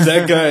cares, bro?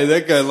 that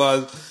guy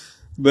lost.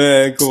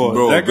 Man, come on.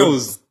 Bro, that guy good-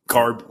 was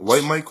garbage.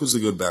 White Mike was a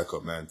good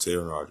backup, man. To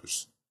Aaron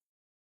Rodgers.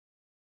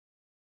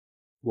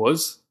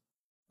 Was?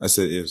 I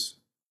said is.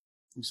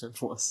 You said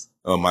was.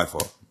 Oh, my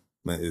fault.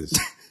 Man, is.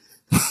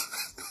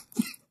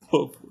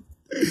 Oh,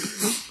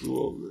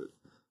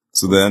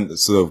 man.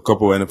 So a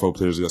couple of NFL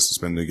players got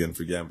suspended again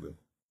for gambling.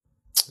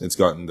 It's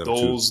gotten them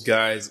Those too.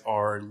 guys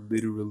are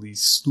literally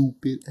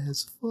stupid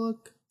as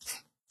fuck.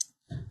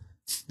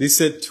 They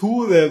said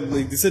two of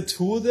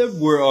them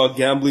were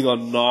gambling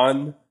on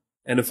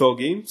non-NFL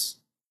games.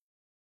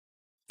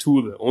 Two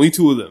of them. Only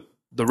two of them.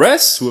 The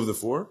rest? 2 of the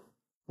 4?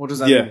 What does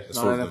that Yeah, mean? that's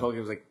Not what NFL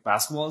games like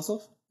basketball and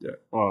stuff? Yeah.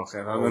 Oh, okay.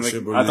 Oh, Like,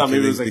 shit, bro. I thought They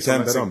maybe it was can't- like they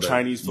can't some bet on like that.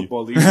 Chinese You-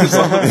 football league or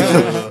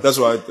something. That's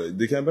why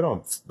they can't bet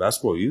on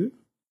basketball either.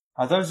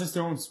 I thought it was just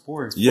their own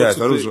sport. Yeah, I What's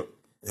thought it the was. thing?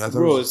 Yeah, I thought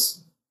Bro, it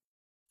was.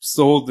 it's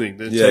the whole thing.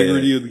 The Yeah,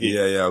 integrity of the game.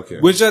 Yeah, okay.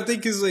 Which I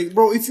think is like,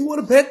 bro, if you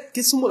want to bet,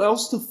 get someone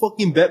else to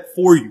fucking bet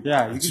for you.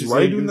 Yeah, you can just Why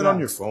are you do doing that on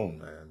your phone,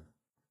 man?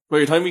 Wait,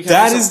 you're telling me you can't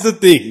That do is something?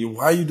 the thing.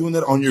 Why are you doing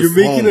that on your You're phone?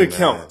 making an man?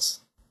 account.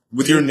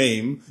 With your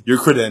name, your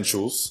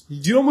credentials. Do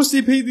you know how much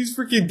they pay these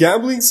freaking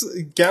gambling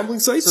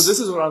sites? So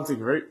this is what I'm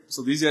thinking, right?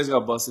 So these guys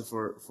got busted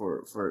for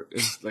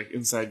like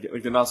inside,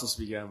 like they're not supposed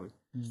to be gambling.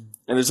 And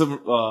there's some,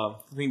 I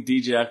think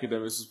DJ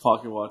Academics was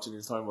pocket watching.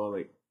 He's talking about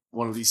like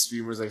one of these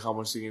streamers, like how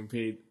much they're getting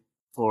paid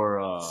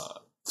for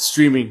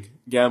streaming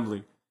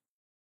gambling.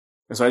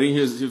 And so I think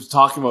he was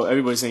talking about,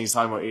 everybody's saying he's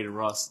talking about Aiden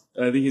Ross.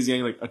 And I think he's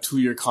getting like a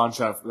 2-year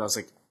contract that's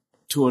like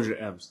 200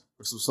 M's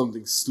or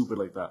something stupid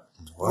like that.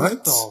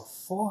 What? the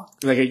fuck?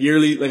 Like a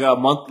yearly, like a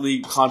monthly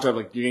contract,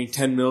 like you're getting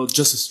 10 mil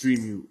just to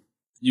stream you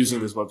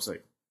using this website.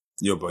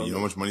 Yo, but you know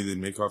how much money they'd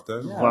make off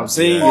that? Yeah. What I'm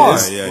saying Yeah,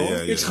 is,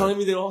 yeah, you're telling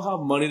me they don't have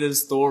money to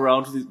just throw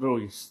around to these, bro,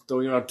 you're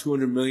throwing around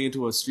 200 million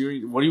to a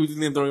streamer. What do you think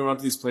they're throwing around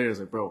to these players?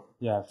 Like, bro,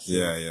 Yeah.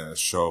 Yeah.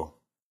 Show.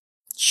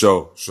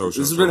 this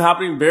has been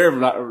happening bare,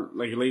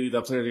 like lately,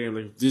 that player game.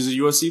 Like, these are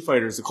UFC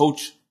fighters, the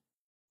coach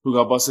who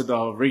got busted,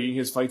 rigging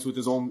his fights with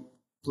his own,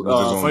 With his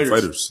own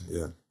fighters.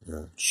 Yeah.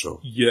 Show.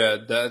 yeah,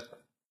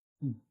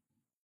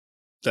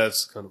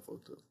 that's kind of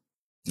fucked up.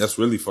 That's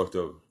really fucked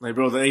up. Like,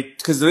 bro, they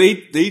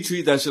treat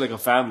that shit like a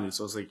family.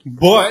 So it's like,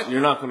 But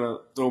you're not gonna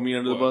throw me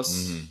under the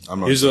bus. I'm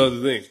not. here's the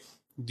other thing.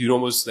 Do you know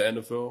how much the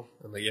NFL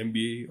and like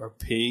NBA are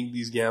paying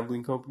these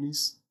gambling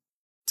companies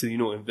to,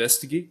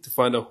 investigate, to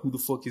find out who the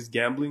fuck is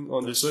gambling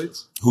on their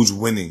sites? Who's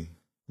winning?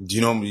 Do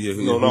you know? Yeah,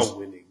 No, who's- not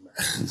winning,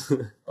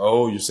 man.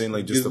 Oh, you're saying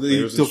like just the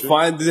players to and shit?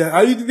 find,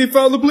 how do you think they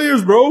found the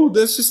players, bro?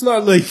 That's just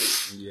not like,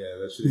 Yeah,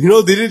 that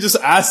shit. they didn't just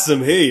ask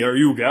them, hey, are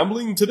you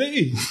gambling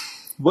today?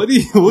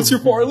 Buddy, what's your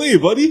parlay,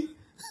 buddy?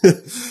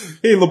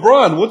 Hey,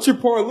 LeBron, what's your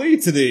parlay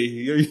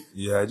today?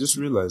 Yeah, I just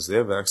realized they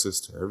have access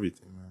to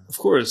everything, man. Of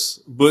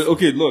course. But,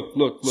 okay, look.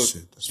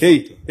 Shit, that's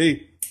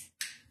Hey.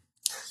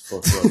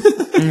 Fucked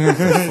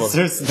up.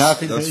 Start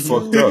snapping That's at you.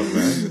 fucked up,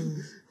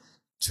 man.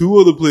 2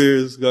 other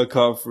players got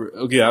caught for,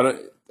 okay,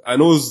 I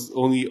know it's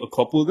only a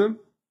couple of them.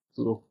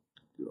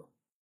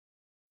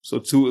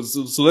 So,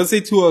 so let's say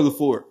 2 out of the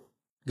 4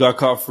 got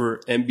caught for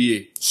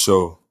NBA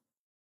Show.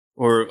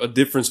 or a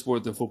different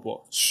sport than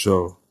football.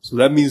 Show. So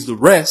that means the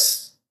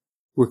rest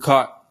were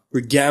caught for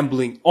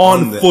gambling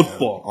on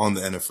football. On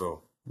the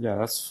NFL. Yeah,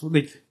 that's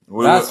like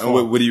What that's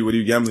are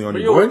you gambling on? But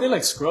Your yo, boy? weren't they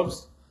like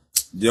scrubs?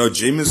 Yo,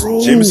 Jameson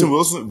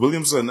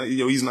Williams,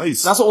 yo, he's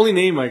nice. That's the only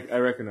name I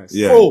recognize.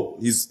 Yeah. Bro.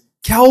 He's,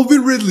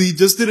 Calvin Ridley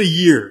just did a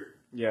year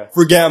Yeah.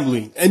 for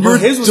gambling. And But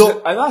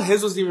you're I thought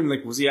his wasn't even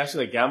like, was he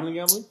actually like gambling?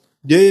 yeah,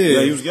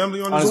 he was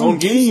gambling on his own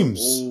games.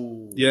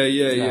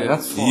 Yeah.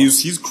 that's fun.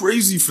 He's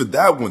crazy for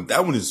that one.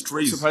 That one is I'm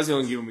crazy. surprised they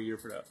only gave him a year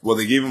for that. Well,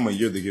 they gave him a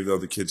year. They gave the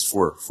other kids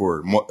four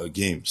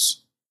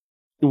games.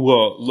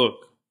 Well, look,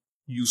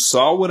 you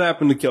saw what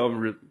happened to Calvin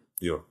Ridley,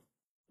 Yo.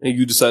 and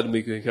you decided to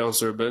make an account and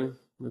start betting.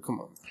 Like,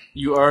 come on.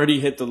 You already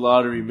hit the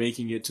lottery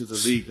making it to the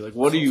league. Like,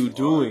 what are you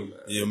doing?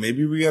 Yeah,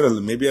 maybe I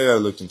gotta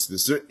look into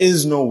this. There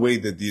is no way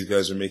that these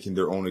guys are making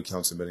their own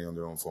accounts and betting on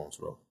their own phones,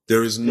 bro.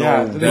 There is no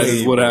Yeah, way. That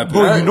is what happened.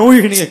 Bro, you know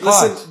you're gonna get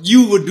caught. Listen,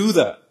 you would do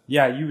that.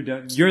 Yeah,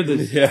 you're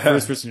the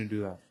first person to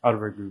do that out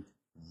of our group.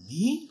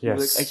 Me?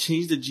 Yes. Like, I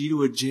changed the G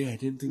to a J. I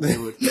didn't think they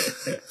would.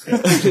 I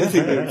didn't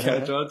think they would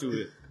catch on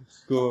to it.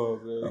 Go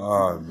on, man.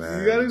 Oh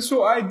man. You gotta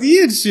show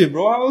ID and shit,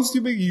 bro. How else do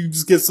you make you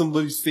just get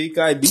somebody's fake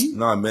ID?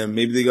 Nah, man.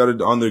 Maybe they got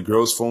it on their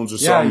girls' phones or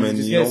Yeah, something, you and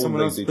just you get know,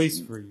 someone like, else's place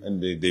for you.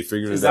 and they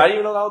figured Is it out. that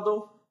even allowed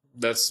though?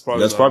 That's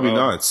probably That's probably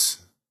not.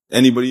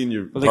 Anybody in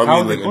your But, like, how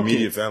probably would like they book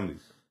immediate it? family.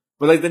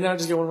 But like, then I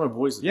just get one of my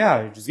boys.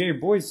 Yeah, just get your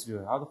boys to do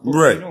it. How the fuck do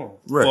Right. you know?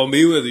 Right. Well,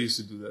 Mayweather used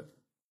to do that,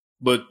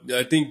 but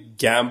I think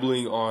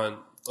gambling on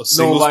a No,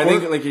 single but I sport.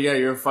 think like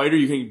you're a fighter.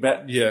 You can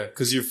bet. Yeah,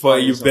 because you're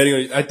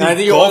betting on. I think think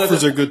you're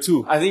golfers allowed are good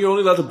too. I think you're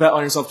only allowed to bet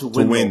on yourself to To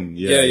win. win. though.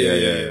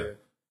 Yeah.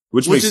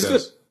 Which Which makes is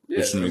sense. good. Yeah,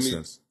 Which makes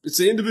sense. It's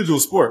an individual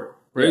sport,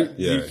 right?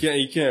 Yeah.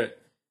 You can't.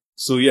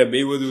 So yeah,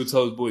 Mayweather would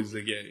tell his boys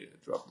like, yeah,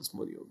 drop this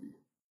money on me.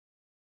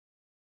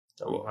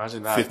 Well,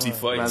 Imagine that. 50 Man's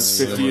fights.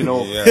 50 and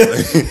 0. Yeah.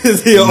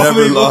 They all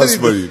Never made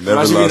lost money. money. Never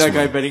Imagine being lost that guy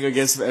money. betting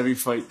against him every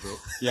fight, bro.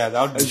 Yeah,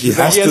 that would be. He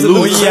has He to has to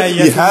lose. lose. Yeah,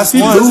 He has to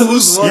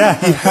lose. Yeah,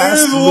 He has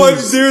There's to one.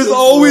 lose. There's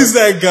always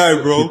that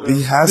guy, bro.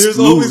 He has There's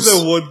to always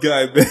lose. that one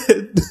guy,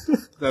 man.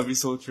 That'd be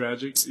so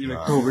tragic. You're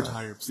like, go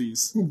retire,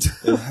 please.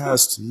 It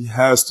has to. He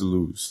has to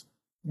lose.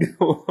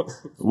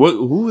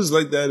 Who was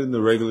like that in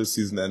the regular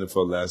season of the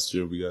NFL last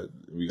year?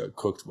 We got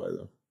cooked by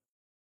them.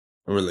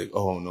 And we're like,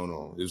 oh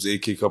no. It was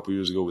AK a couple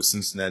years ago with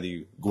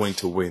Cincinnati going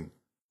to win.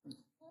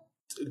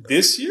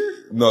 This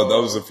year? No,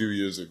 that was a few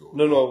years ago.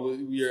 No.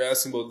 You're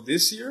asking about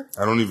this year?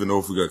 I don't even know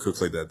if we got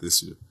cooked like that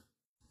this year.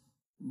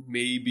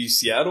 Maybe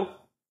Seattle.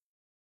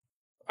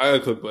 I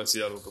got cooked by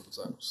Seattle a couple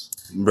times.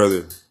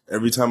 Brother,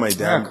 every time I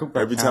cooked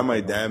by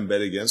Tampa,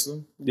 bet against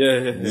them, Yeah.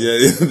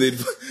 they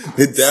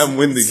damn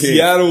win the game.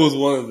 Seattle was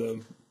one of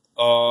them.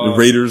 The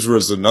Raiders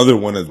was another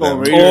one of them.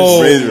 Raiders.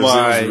 Oh, Raiders.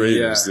 my. It was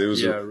Raiders. Yeah, It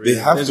was yeah, they Raiders.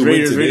 have It's to win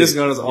Raiders. today. Raiders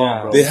got us all,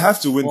 Yeah. bro. They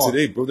have to win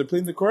today, bro. They're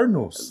playing the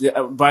Cardinals.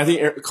 Yeah, but I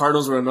think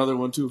Cardinals were another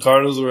one too.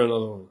 Cardinals were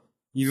another one.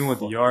 Even with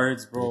the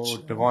yards, bro.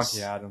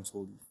 Devontae Adams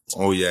holding.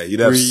 Oh yeah,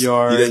 he'd have 3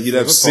 yards. He'd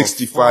have What the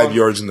 65 fuck?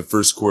 yards in the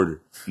first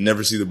quarter.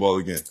 Never see the ball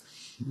again.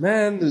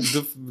 Man,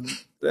 the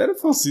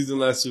NFL season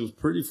last year was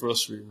pretty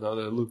frustrating now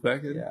that I look back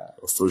at it. Yeah.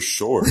 For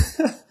sure.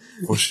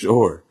 For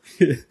sure.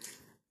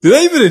 Did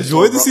I even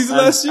enjoy the season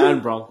last year?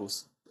 And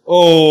Broncos.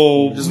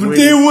 Oh, Just but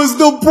waiting. it was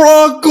the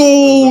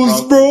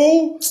Broncos, The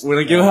bro. When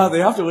they they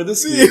have to win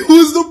this game. It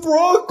was the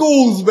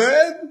Broncos,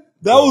 man.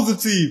 That was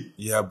the team.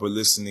 Yeah, but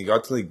listen, they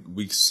got to like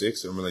week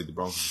 6 and we're like the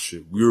Broncos and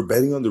shit. We were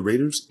betting on the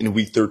Raiders in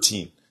week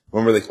 13.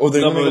 When we're like, oh,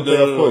 they're going to play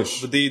a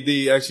push. But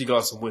they actually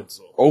got some wins.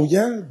 So. Oh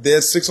yeah, they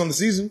had 6 on the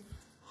season.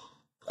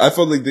 I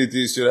felt like they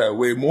should have had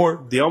way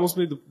more. They almost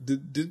made the.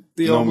 Did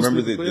they No, almost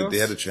remember made the playoffs? they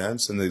had a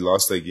chance and they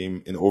lost that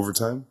game in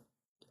overtime.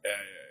 Yeah.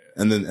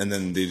 And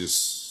then they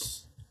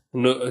just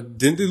No,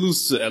 didn't they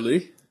lose to LA?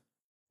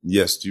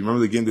 yes. Do you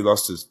remember the game they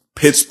lost to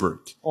Pittsburgh?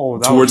 Oh,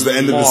 that Towards was the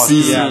end of the fun.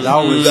 season. Yeah, that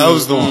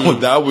was the one.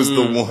 That was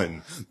the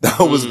one. That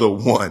was the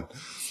one.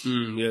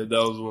 Yeah,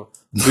 that was one.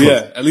 But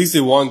yeah, at least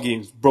they won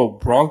games, bro.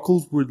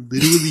 Broncos were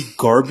literally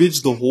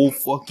garbage the whole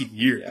fucking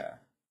year. Yeah.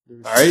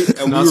 All right,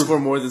 and Not we were score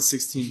more than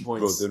 16 Bro,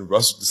 points. then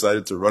Russ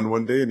decided to run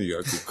one day and he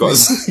got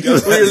concussed. We were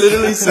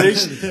literally saying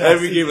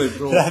every game, like,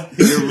 bro, run.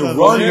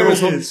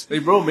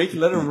 Like, bro,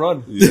 let him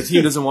run. The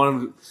team doesn't want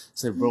him to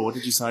say, bro, what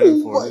did you sign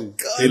him for?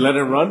 They let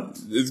him run.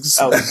 It's-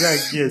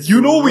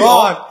 you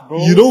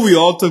know we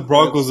all took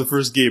Broncos the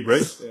first game,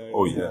 right?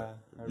 oh yeah.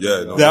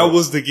 Yeah, no, That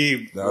was the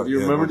game. that- You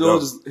yeah, remember no though,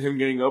 doubt. just him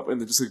getting up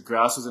and just the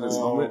grass was in his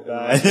helmet.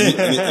 And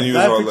he was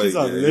That all picture's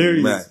like,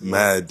 hilarious.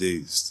 mad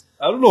dazed.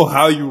 I don't know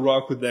how you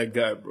rock with that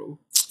guy, bro.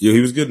 Yo, he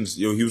was good.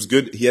 He was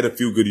good. He had a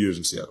few good years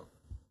in Seattle.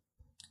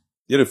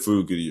 He had a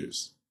few good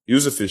years. He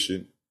was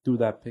efficient. Do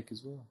that pick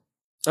as well.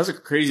 That's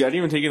crazy. I didn't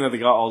even take in that they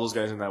got all those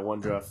guys in that one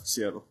draft,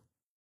 Seattle.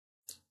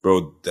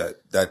 Bro,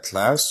 that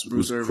class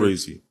Bruce was Irvin.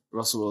 crazy.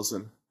 Russell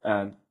Wilson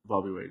and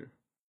Bobby Wagner.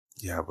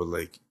 Yeah, but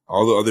like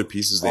all the other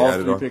pieces they All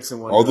added 3 on, picks in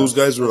one all draft. those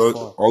guys were That's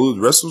fine. all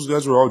the rest of those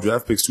guys were all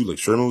draft picks too. Like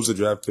Sherman was a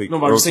draft pick. No,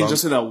 but I'm Earl just saying,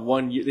 Thomas. just in that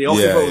 1 year, they all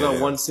Yeah, came out with yeah, that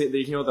yeah. one.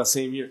 They came out that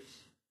same year.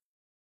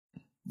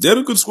 They had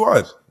a good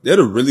squad. They had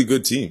a really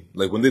good team.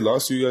 Like when they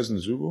lost to you guys in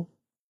the Super Bowl,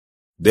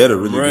 they had a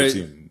really Right. good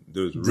team.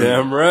 There was really,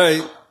 Damn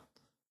right.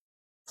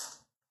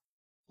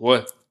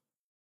 What?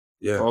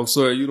 yeah. Oh, I'm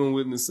sorry, you don't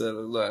witness that a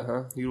lot,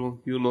 huh?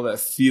 You don't know that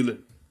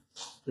feeling.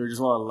 They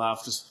just want to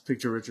laugh. Just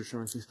picture Richard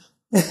Sherman's face.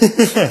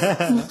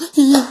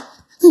 Yeah.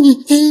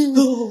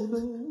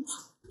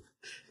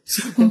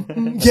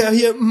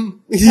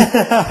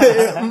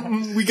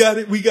 We got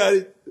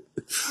it.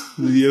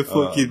 Yeah,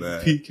 fucking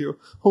man. Pete Carroll.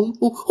 Oh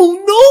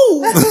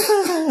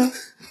no!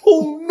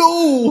 Oh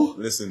no!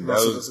 Listen, that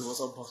Russell was Wilson,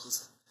 what's up,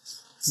 Buckles?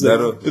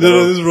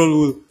 No, this is rolling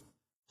with.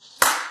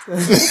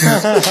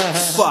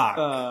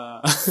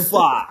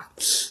 Fuck.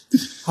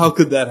 How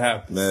could that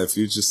happen? man.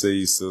 Future say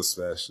he's still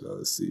smashing on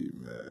the scene,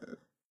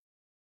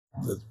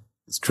 man.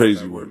 It's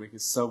crazy We're work. making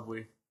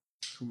Subway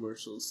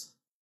commercials.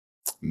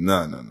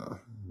 No.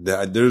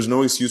 There's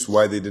no excuse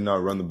why they did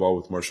not run the ball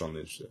with Marshawn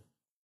Lynch there.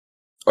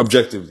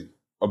 Objectively.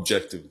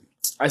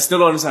 I still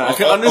don't understand. I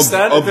can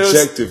understand if it was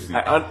objectively.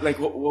 like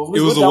what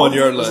It was what a down? 1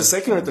 yard Was line. it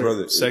second or third?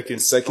 Brother, Second.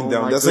 second Oh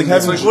down. my That's like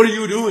goodness. having. Like, what are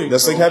you doing?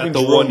 That's like bro? having At the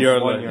Jerome- 1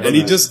 yard One line. yard And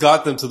he line. just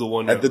got them to the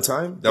 1 yard At the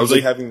line. time, that was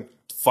like having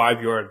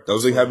 5 yard. that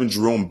was like having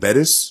Jerome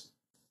Bettis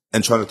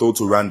and trying to throw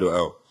to Randall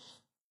L.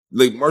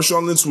 Like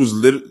Marshawn Lynch was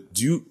lit.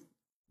 Do you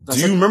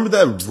remember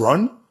that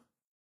run?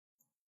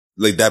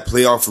 Like that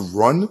playoff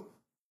run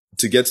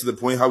to get to the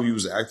point how he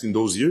was acting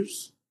those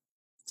years?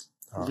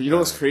 But you know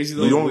what's crazy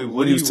though? You don't, wait, when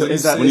what he do was, you- tell-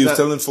 is that- when he is was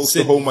that- telling folks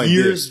to hold my dick.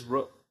 years.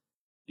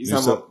 He's You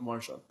talking said- about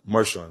Marshawn.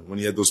 Marshawn, when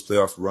he had those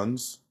playoff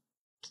runs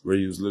where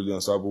he was literally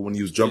unstoppable, when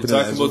he was You're jumping in the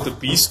talking end zone. about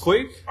the Beast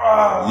Quake?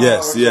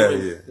 Yes, yeah.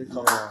 They're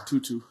coming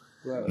 2-2.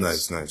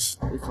 Nice.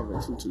 They're coming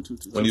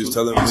 2-2. When he was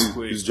telling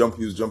me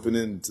he was jumping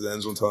into the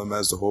end zone, telling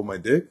Maz to hold my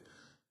dick.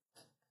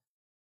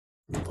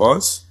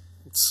 Pause.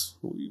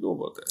 What do you know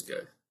about that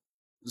guy?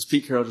 Just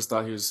Pete Carroll just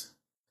thought he was.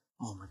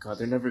 Oh my god,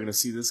 they're never gonna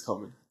see this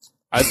coming.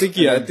 I think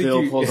And then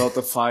Bill pulled out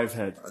the 5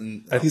 head.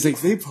 He's like,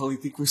 they probably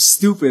think we're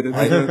stupid. And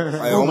they're gonna,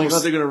 I oh my almost-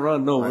 god, they're gonna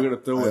run. No, we're gonna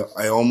throw it.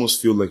 I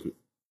almost feel like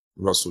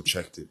Russell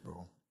checked it,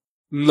 bro.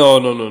 No.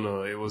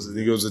 It was. You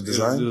think it was a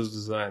design? It was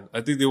design.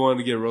 I think they wanted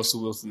to get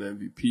Russell Wilson the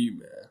MVP,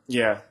 man.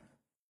 Yeah.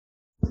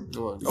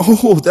 Come on.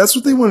 Oh, that's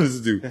what they wanted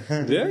to do.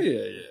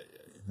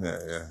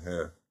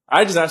 Yeah.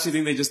 I just actually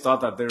think they just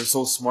thought that they were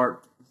so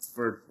smart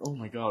for, oh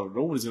my god,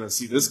 nobody's gonna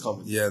see this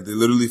coming. Yeah, they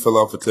literally fell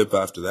off a cliff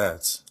after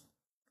that.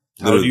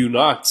 How do you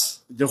not?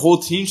 The whole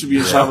team should be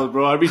in shambles,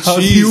 bro. I'd be How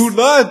do cheesed. you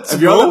not?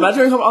 If you're on bro? the,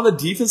 imagine you're on the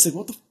defense, like,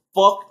 what the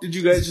fuck did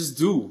you guys just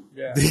do?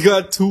 Yeah. They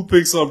got 2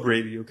 picks on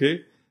Brady,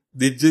 okay?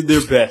 They did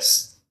their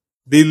best.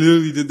 They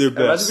literally did their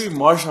best. Imagine being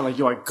Marshawn, like,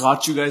 yo, I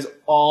got you guys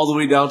all the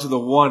way down to the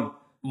 1.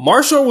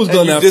 Marshall was And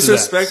done you after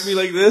disrespect me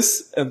like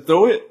this and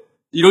throw it?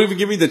 You don't even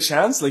give me the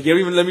chance? Like, you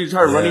don't even let me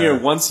try running Yeah.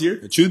 it once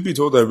here? Truth be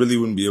told, I really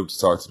wouldn't be able to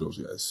talk to those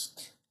guys.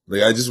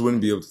 Like, I just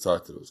wouldn't be able to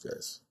talk to those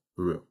guys.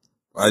 For real.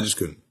 I just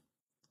couldn't.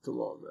 Come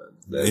on,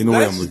 man. Ain't no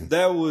way I'm looking.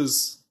 That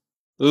was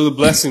a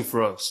blessing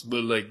for us.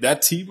 But like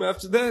that team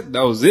after that,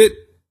 that was it.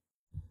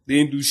 They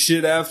didn't do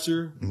shit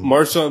after.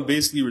 Marshawn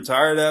basically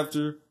retired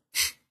after.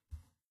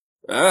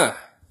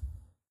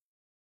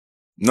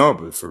 No,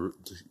 but for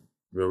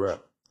real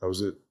rap, that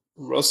was it.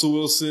 Russell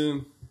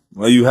Wilson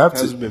Well, you have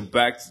hasn't to. been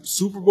back to the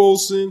Super Bowl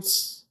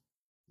since.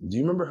 Do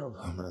you remember how?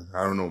 Oh, man,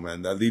 I don't know,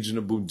 man. That Legion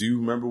of Boom. Do you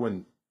remember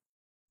when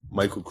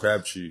Michael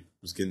Crabtree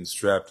was getting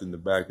strapped in the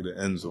back of the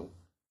end zone,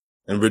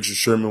 and Richard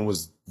Sherman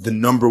was the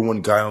number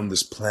 1 guy on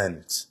this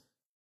planet?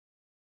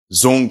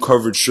 Zone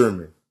covered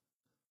Sherman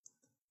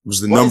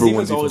was the Why is number 1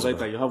 defense always defensive like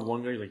guy. that? You have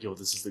one guy, you're like, yo,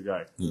 this is the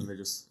guy. And they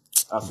just,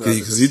 after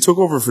Because he took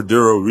over for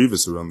Daryl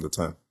Reeves around the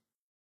time.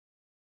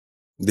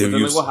 They But then, like,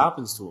 used, what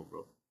happens to him,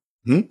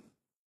 bro?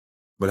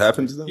 what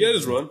happened to them? He had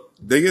his run.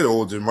 They get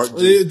older.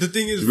 The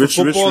thing is, Rich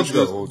for football,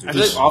 got older. I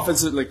feel like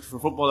offensive, like, for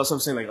football, that's what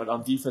I'm saying. Like,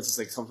 on defense, it's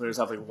like some players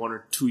have like 1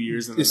 or 2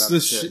 years and then it's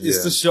that's it.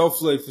 the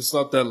shelf life. It's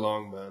not that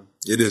long, man.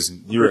 It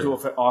isn't. You're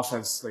Compared right. to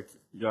offense, like,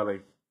 you got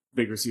like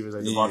big receivers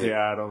like Devontae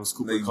Adams,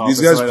 Cooper Like, Kupp. these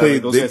and guys stuff like play- that.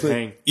 Like, those they guys play-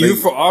 hang. Even Like-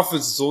 for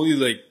offense,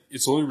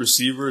 it's only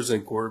receivers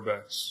and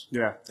quarterbacks.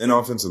 Yeah. An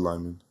offensive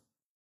lineman.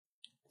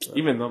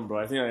 Even them, bro.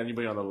 I think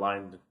anybody on the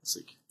line, it's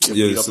like, get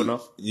Yeah, beat up so-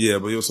 enough. Yeah,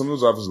 but some of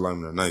those offensive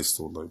linemen are nice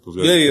too. Like those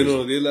guys. Yeah, are you crazy.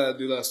 know,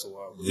 they last a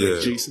while. Bro. Yeah,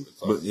 Like Jason.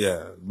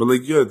 but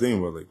like you gotta think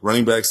about like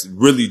running backs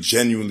really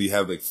genuinely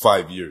have like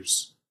 5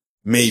 years,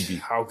 maybe.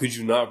 How could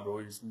you not, bro?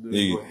 You're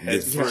Yeah, going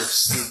head yeah.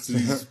 first into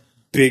these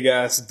big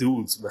ass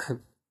dudes,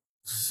 man.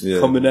 Yeah,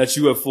 Coming at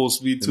you at full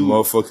speed the too.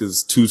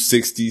 motherfuckers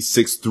 260,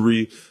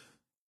 6'3",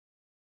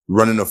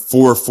 running a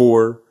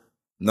 4.4.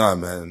 Nah,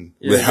 man,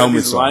 Yeah, with you got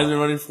helmets these on. linemen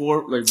running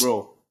for, like,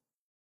 bro.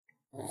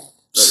 That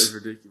is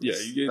ridiculous. Yeah,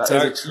 you get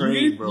That is tackled. a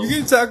train, bro. You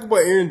get tackled by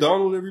Aaron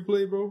Donald every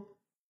play, bro.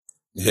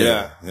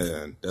 Yeah,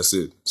 that's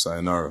it.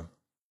 Sayonara.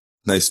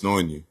 Nice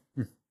knowing you.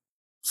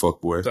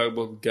 Fuck boy. Talk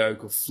about the guy who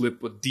could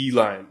flip a D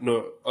line,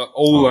 no,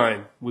 O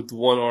line with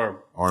one arm.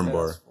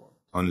 Armbar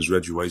on his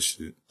Reggie White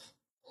shit.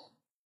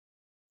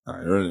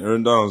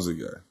 Aaron Donald's the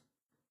guy.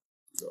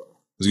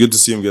 It's good to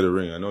see him get a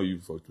ring. I know you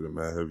fucked with him,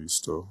 man, heavy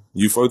still.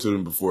 You fucked with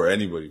him before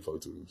anybody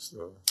fucked with him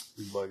still.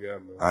 He's my guy,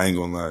 man. I ain't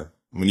gonna lie.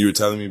 When you were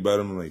telling me about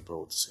him, I'm like,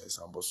 bro, this guy's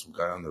talking about some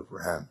guy on the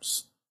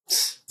Rams.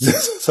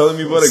 Telling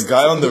me about a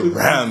guy on the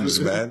Rams,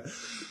 man.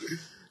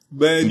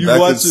 Man, you Back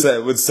watch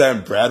when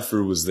Sam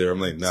Bradford was there, I'm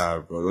like, nah,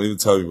 bro, don't even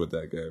tell me about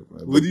that guy,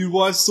 man. when you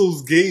watch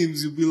those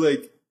games, you'll be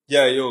like,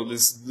 yeah, yo,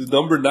 the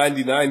number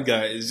 99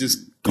 guy is just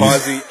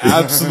causing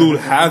absolute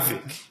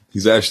havoc.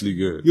 He's actually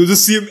good. You'll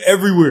just see him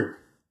everywhere.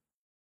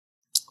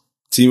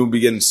 Team will be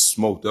getting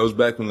smoked. That was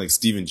back when like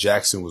Steven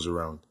Jackson was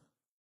around.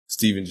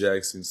 Steven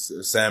Jackson,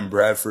 Sam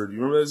Bradford. You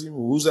remember that team?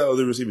 Who's that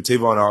other receiver?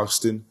 Tavon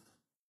Austin.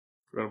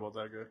 Forgot about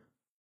that guy.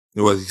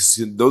 It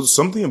was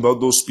something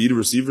about those speed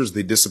receivers.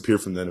 They disappear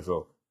from the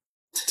NFL.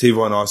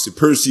 Tavon Austin,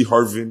 Percy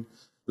Harvin.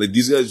 Like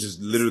these guys just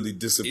literally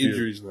disappear.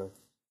 Injuries, man.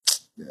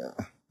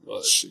 Yeah. Well,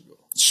 that shit go.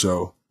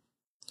 So,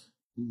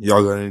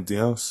 y'all got anything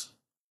else?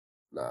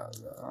 Nah.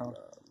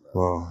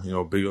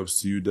 Well, big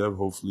ups to you, Dev.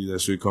 Hopefully that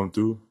shit come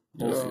through.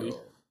 Hopefully.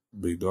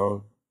 Big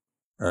dog.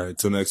 All right,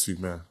 till next week,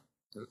 man.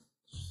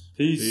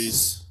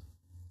 Peace.